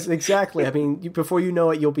 Yes, exactly. I mean, before you know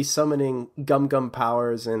it, you'll be summoning gum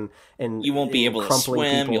powers and you won't be able to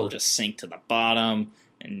swim. People. You'll just sink to the bottom.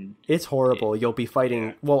 And it's horrible. You'll be fighting.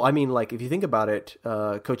 Yeah. Well, I mean, like if you think about it,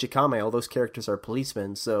 Kochikame, all those characters are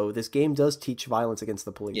policemen. So this game does teach violence against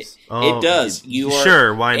the police. It does. You are,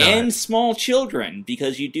 sure? Why not? And small children,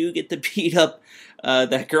 because you do get to beat up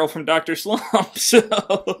that girl from Dr. Slump.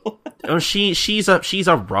 So she's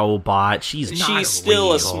a robot. She's still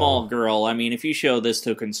real. A small girl. I mean, if you show this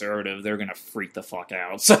to a conservative, they're gonna freak the fuck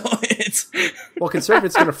out. So it's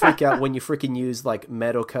conservatives gonna freak out when you freaking use like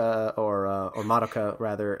Madoka or Madoka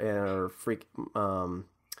rather, or freak.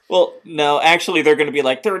 Well, no, actually, they're gonna be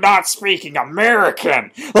like, they're not speaking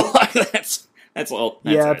American. That's all.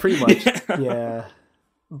 Yeah, pretty much. Yeah,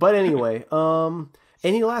 but anyway,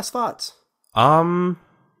 any last thoughts? I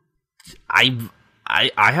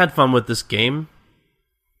had fun with this game.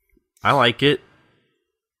 I like it.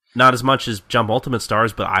 Not as much as Jump Ultimate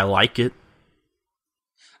Stars, but I like it.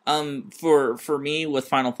 For me with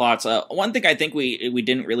final thoughts, one thing I think we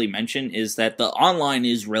didn't really mention is that the online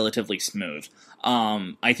is relatively smooth.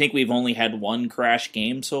 I think we've only had one crash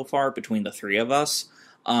game so far between the 3 of us.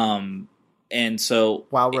 And so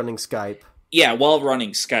while running Skype. Yeah, while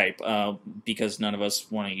running Skype, because none of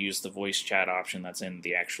us want to use the voice chat option that's in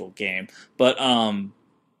the actual game. But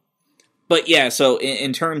yeah, so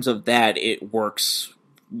in terms of that, it works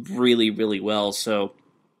really, really well. So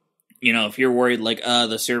if you're worried, like,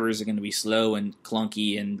 the servers are going to be slow and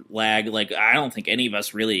clunky and lag, like, I don't think any of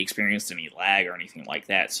us really experienced any lag or anything like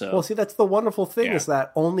that. So, well, see, that's the wonderful thing is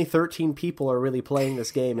that only 13 people are really playing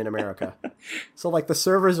this game in America. So, like, the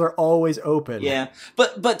servers are always open. Yeah,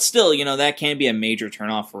 but still, that can be a major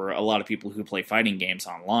turnoff for a lot of people who play fighting games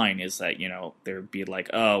online, is that, there'd be like,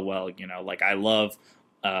 oh, well, like, I love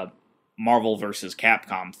Marvel vs.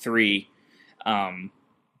 Capcom 3,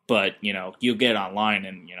 but, you get online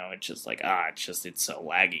and, it's just like, it's so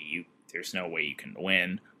laggy. There's no way you can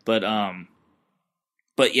win. But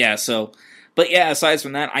yeah, aside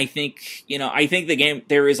from that, I think the game,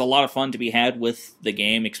 there is a lot of fun to be had with the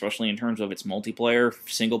game, especially in terms of its multiplayer.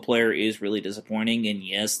 Single player is really disappointing, and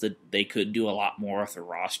yes, they could do a lot more with the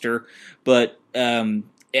roster. But,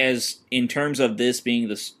 as in terms of this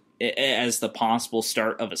being as the possible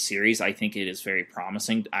start of a series, I think it is very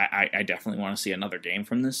promising. I definitely want to see another game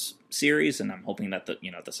from this series, and I'm hoping that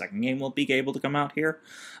the second game will be able to come out here.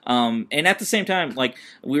 And at the same time, like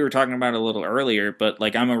we were talking about a little earlier, but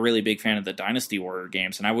like I'm a really big fan of the Dynasty Warrior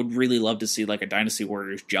games, and I would really love to see like a Dynasty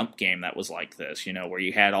Warriors jump game that was like this, where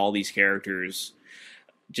you had all these characters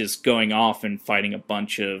just going off and fighting a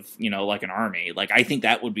bunch of, like an army. Like I think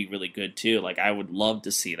that would be really good too. Like I would love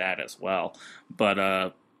to see that as well.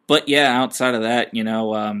 But yeah, outside of that,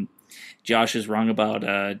 Josh is wrong about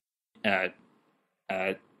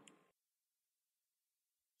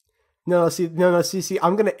No, see,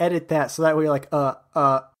 I'm gonna edit that so that way, like,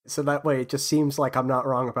 so that way it just seems like I'm not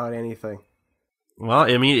wrong about anything. Well,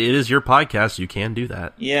 I mean, it is your podcast. You can do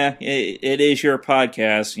that. Yeah, it is your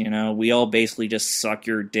podcast. We all basically just suck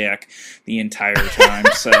your dick the entire time.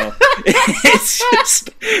 So it's just.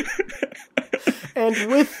 And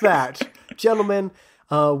with that, gentlemen.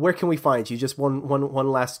 Where can we find you? Just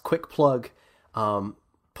one last quick plug. Plug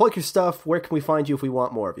your stuff. Where can we find you if we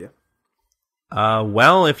want more of you?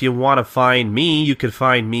 Well, if you want to find me, you could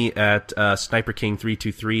find me at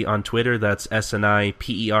SniperKing323 on Twitter. That's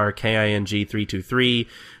SNIPERKING 323.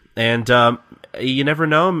 And you never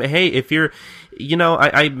know. Hey, if you're,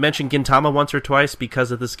 I mentioned Gintama once or twice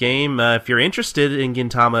because of this game. If you're interested in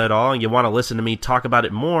Gintama at all and you want to listen to me talk about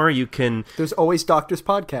it more, you can. There's always Doctor's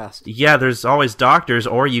podcast. Yeah, there's always Doctor's,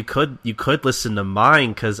 or you could listen to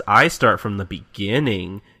mine because I start from the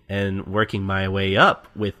beginning and working my way up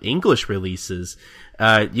with English releases.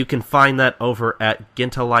 You can find that over at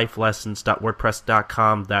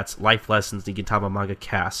gintalifelessons.wordpress.com. That's Life Lessons, the Gintama Manga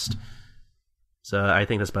Cast. So I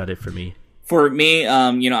think that's about it for me. For me,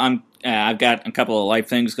 I've got a couple of life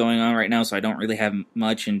things going on right now, so I don't really have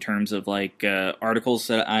much in terms of like articles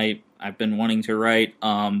that I've been wanting to write.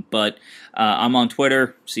 But I'm on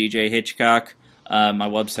Twitter, CJ Hitchcock. My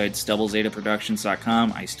website's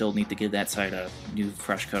doublezetaproductions.com. I still need to give that site a new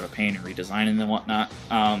fresh coat of paint and redesign and whatnot.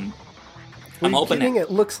 I'm hoping it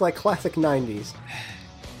looks like classic 90s.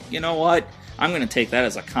 You know what? I'm going to take that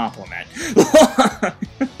as a compliment.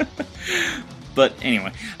 But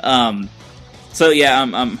anyway, so yeah,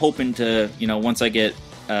 I'm hoping to, once I get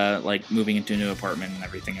like moving into a new apartment and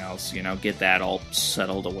everything else, get that all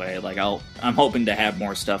settled away. Like I'm hoping to have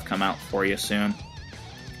more stuff come out for you soon.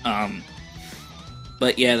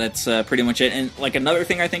 But yeah, that's pretty much it. And like another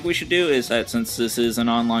thing I think we should do is that since this is an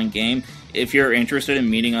online game, if you're interested in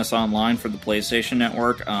meeting us online for the PlayStation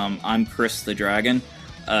Network, I'm Chris the Dragon,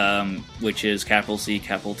 which is capital C,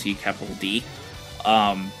 capital T, capital D.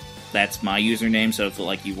 That's my username, so if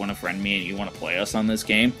like you want to friend me and you want to play us on this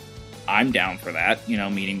game, I'm down for that,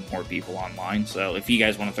 meeting more people online. So if you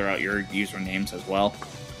guys want to throw out your usernames as well,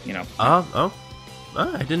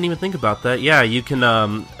 I didn't even think about that. Yeah, you can,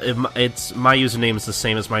 it's my username is the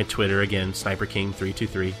same as my Twitter, again,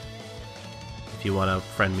 SniperKing323. If you want to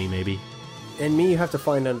friend me, maybe. And me, you have to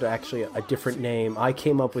find under actually a different name. I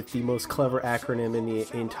came up with the most clever acronym in the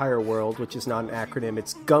entire world, which is not an acronym.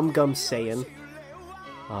 It's Gum Gum Saiyan.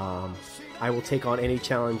 I will take on any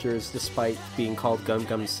challengers despite being called Gum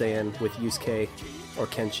Gum Saiyan with Yusuke or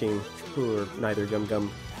Kenshin, who are neither Gum Gum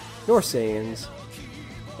nor Saiyans.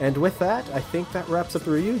 And with that, I think that wraps up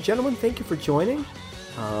the review. Gentlemen, thank you for joining.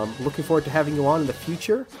 Looking forward to having you on in the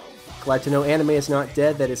future. Glad to know anime is not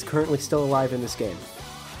dead, that is currently still alive in this game.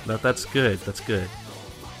 That's good. That's good.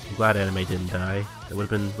 I'm glad anime didn't die. It would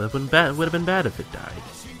have been bad if it died.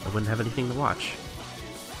 I wouldn't have anything to watch.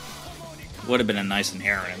 Would have been a nice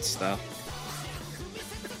inheritance, though.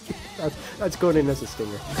 That's going in as a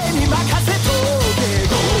stinger.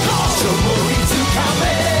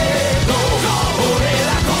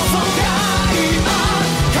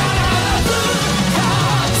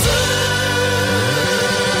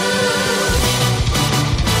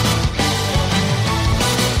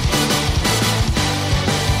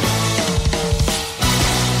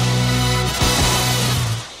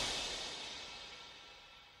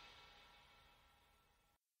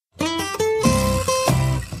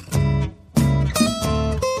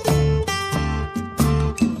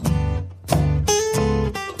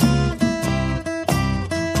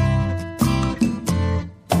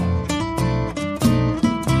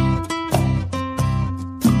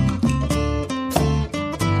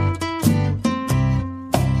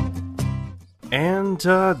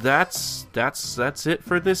 that's it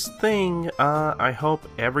for this thing. I hope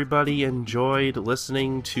everybody enjoyed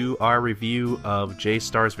listening to our review of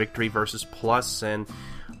J-Stars Victory vs. Plus, and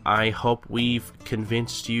I hope we've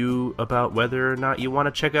convinced you about whether or not you want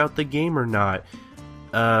to check out the game or not.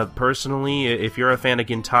 Personally, if you're a fan of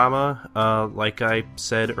Gintama, like I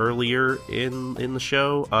said earlier in the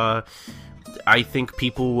show, I think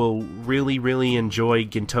people will really, really enjoy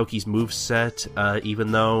Gintoki's moveset,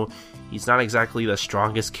 even though he's not exactly the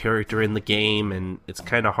strongest character in the game, and it's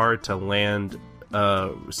kind of hard to land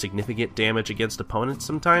significant damage against opponents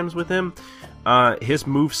sometimes with him. His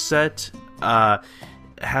moveset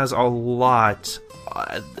has a lot.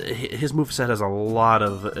 His moveset has a lot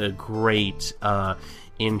of great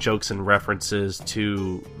in-jokes and references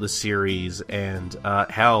to the series, and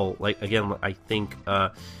hell, like, again, I think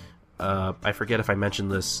I forget if I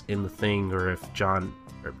mentioned this in the thing or if John,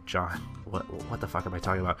 what the fuck am I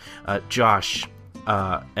talking about? Josh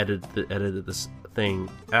edited this thing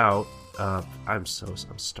out. I'm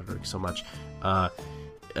stuttering so much. I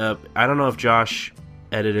don't know if Josh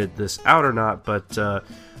edited this out or not, but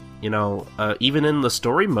even in the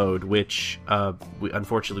story mode, which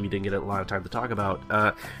unfortunately we didn't get a lot of time to talk about,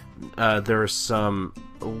 there are some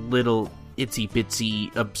little itsy bitsy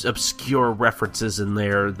obscure references in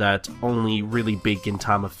there that only really big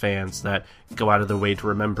Gintama fans that go out of their way to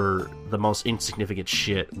remember the most insignificant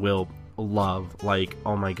shit will love. Like,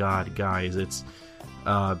 oh my god, guys, it's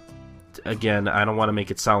again, I don't want to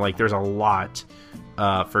make it sound like there's a lot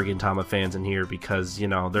for Gintama fans in here, because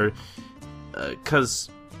there's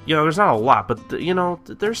not a lot, but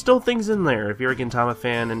there's still things in there if you're a Gintama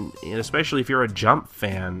fan, and especially if you're a Jump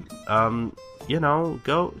fan.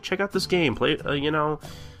 Go check out this game, play,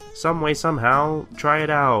 some way, somehow, try it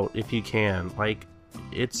out if you can. Like,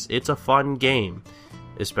 it's a fun game,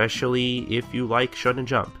 especially if you like Shonen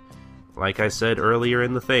Jump, like I said earlier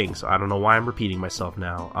in the thing, so I don't know why I'm repeating myself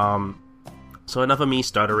now. So enough of me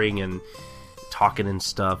stuttering and talking and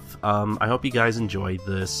stuff. I hope you guys enjoyed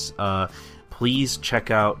this. Please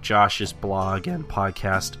check out Josh's blog and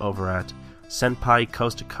podcast over at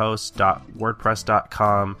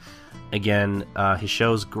senpaicoasttocoast.wordpress.com. Again, his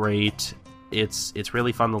show's great. It's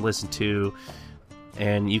really fun to listen to,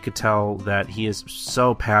 and you could tell that he is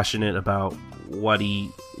so passionate about what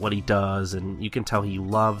he does, and you can tell he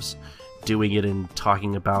loves doing it and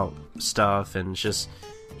talking about stuff, and just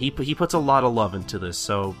he puts a lot of love into this.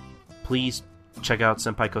 So please check out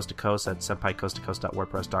Senpai Coast to Coast at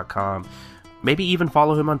senpaicoasttocoast.wordpress.com. Maybe even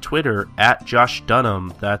follow him on Twitter at Josh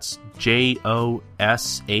Dunham. That's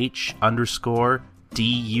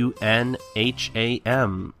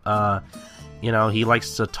JOSH_DUNHAM. He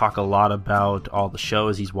likes to talk a lot about all the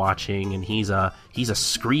shows he's watching, and he's a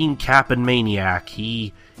screen capping maniac.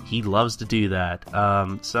 He loves to do that.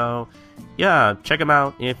 So yeah, check him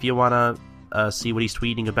out if you want to see what he's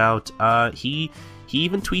tweeting about. He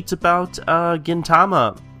even tweets about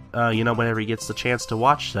Gintama. Whenever he gets the chance to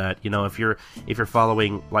watch that. If you're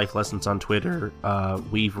following Life Lessons on Twitter,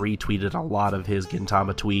 we've retweeted a lot of his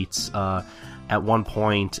Gintama tweets. At one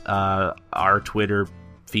point, our Twitter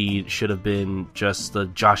feed should have been just the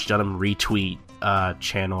Josh Dunham retweet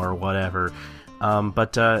channel or whatever.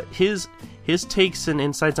 But his takes and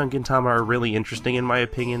insights on Gintama are really interesting in my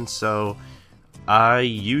opinion. So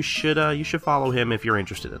you should follow him if you're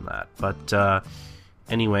interested in that. But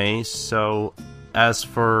anyway, so as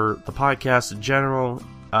for the podcast in general,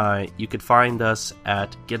 you could find us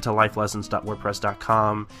at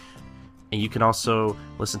gintalifelessons.wordpress.com, and you can also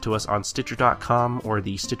listen to us on Stitcher.com or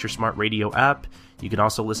the Stitcher Smart Radio app. You can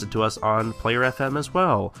also listen to us on Player FM as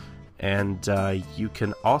well. And you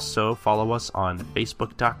can also follow us on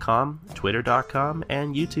Facebook.com, Twitter.com,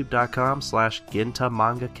 and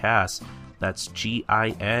YouTube.com/GintaMangaCast. That's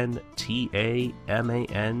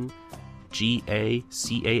GintaMangacast.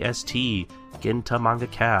 Ginta Manga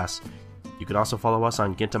Cast. You can also follow us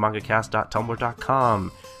on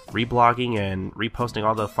gintamangacast.tumblr.com, reblogging and reposting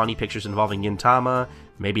all the funny pictures involving Gintama.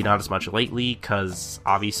 Maybe not as much lately, because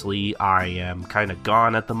obviously I am kind of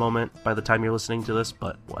gone at the moment by the time you're listening to this,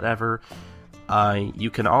 but whatever.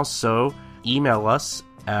 You can also email us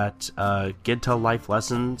at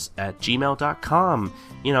gintalifelessons@gmail.com.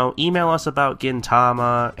 Email us about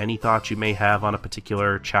Gintama, any thoughts you may have on a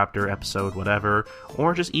particular chapter, episode, whatever,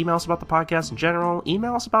 or just email us about the podcast in general.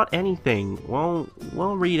 Email us about anything. We'll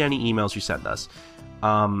read any emails you send us.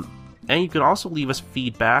 And you can also leave us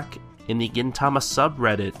feedback in the Gintama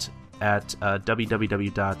subreddit at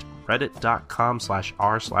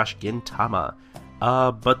www.reddit.com/r/Gintama.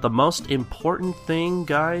 But the most important thing,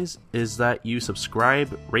 guys, is that you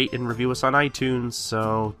subscribe, rate, and review us on iTunes.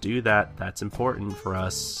 So do that. That's important for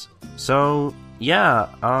us. So, yeah,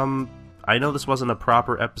 I know this wasn't a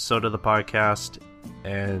proper episode of the podcast,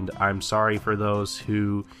 and I'm sorry for those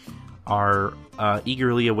who are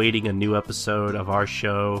eagerly awaiting a new episode of our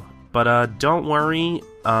show. But don't worry,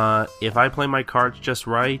 if I play my cards just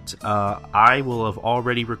right, I will have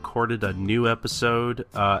already recorded a new episode,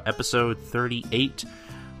 episode 38,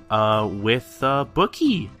 with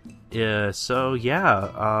Bookie. So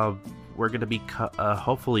yeah, we're gonna be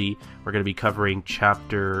hopefully we're gonna be covering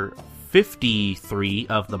chapter 53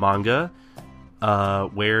 of the manga,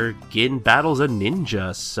 where Gin battles a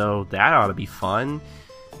ninja. So that ought to be fun.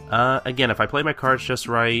 Again, if I play my cards just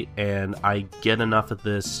right and I get enough of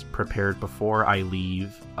this prepared before I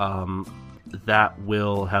leave, that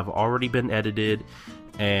will have already been edited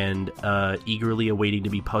and eagerly awaiting to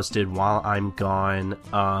be posted while I'm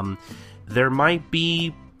gone. There might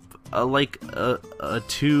be a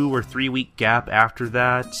 2 or 3 week gap after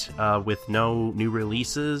that with no new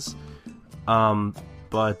releases,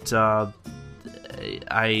 but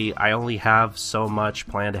I only have so much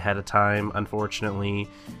planned ahead of time, unfortunately.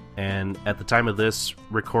 And at the time of this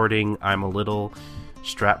recording, I'm a little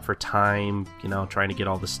strapped for time, trying to get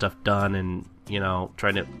all this stuff done and,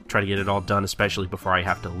 trying to get it all done, especially before I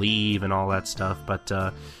have to leave and all that stuff. But,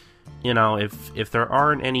 if there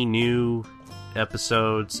aren't any new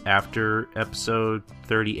episodes after episode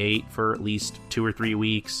 38 for at least 2 or 3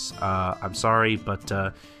 weeks, I'm sorry, but,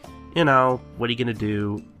 what are you gonna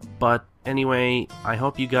do? But anyway, I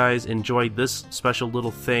hope you guys enjoyed this special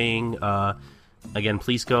little thing. Again,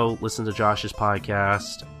 please go listen to Josh's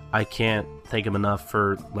podcast. I can't thank him enough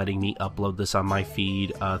for letting me upload this on my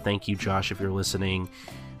feed. Thank you, Josh, if you're listening.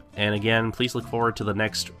 And again, please look forward to the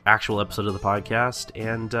next actual episode of the podcast.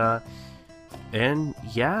 And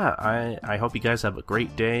yeah, I hope you guys have a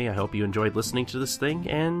great day. I hope you enjoyed listening to this thing,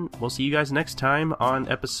 and we'll see you guys next time on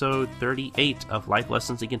episode 38 of Life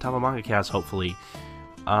Lessons in Gintama Manga Cast, hopefully.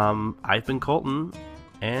 I've been Colton,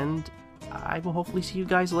 and I will hopefully see you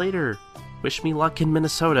guys later. Wish me luck in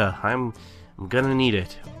Minnesota. I'm gonna need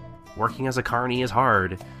it. Working as a carny is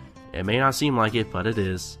hard. It may not seem like it, but it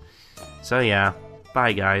is. So yeah,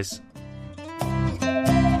 bye guys.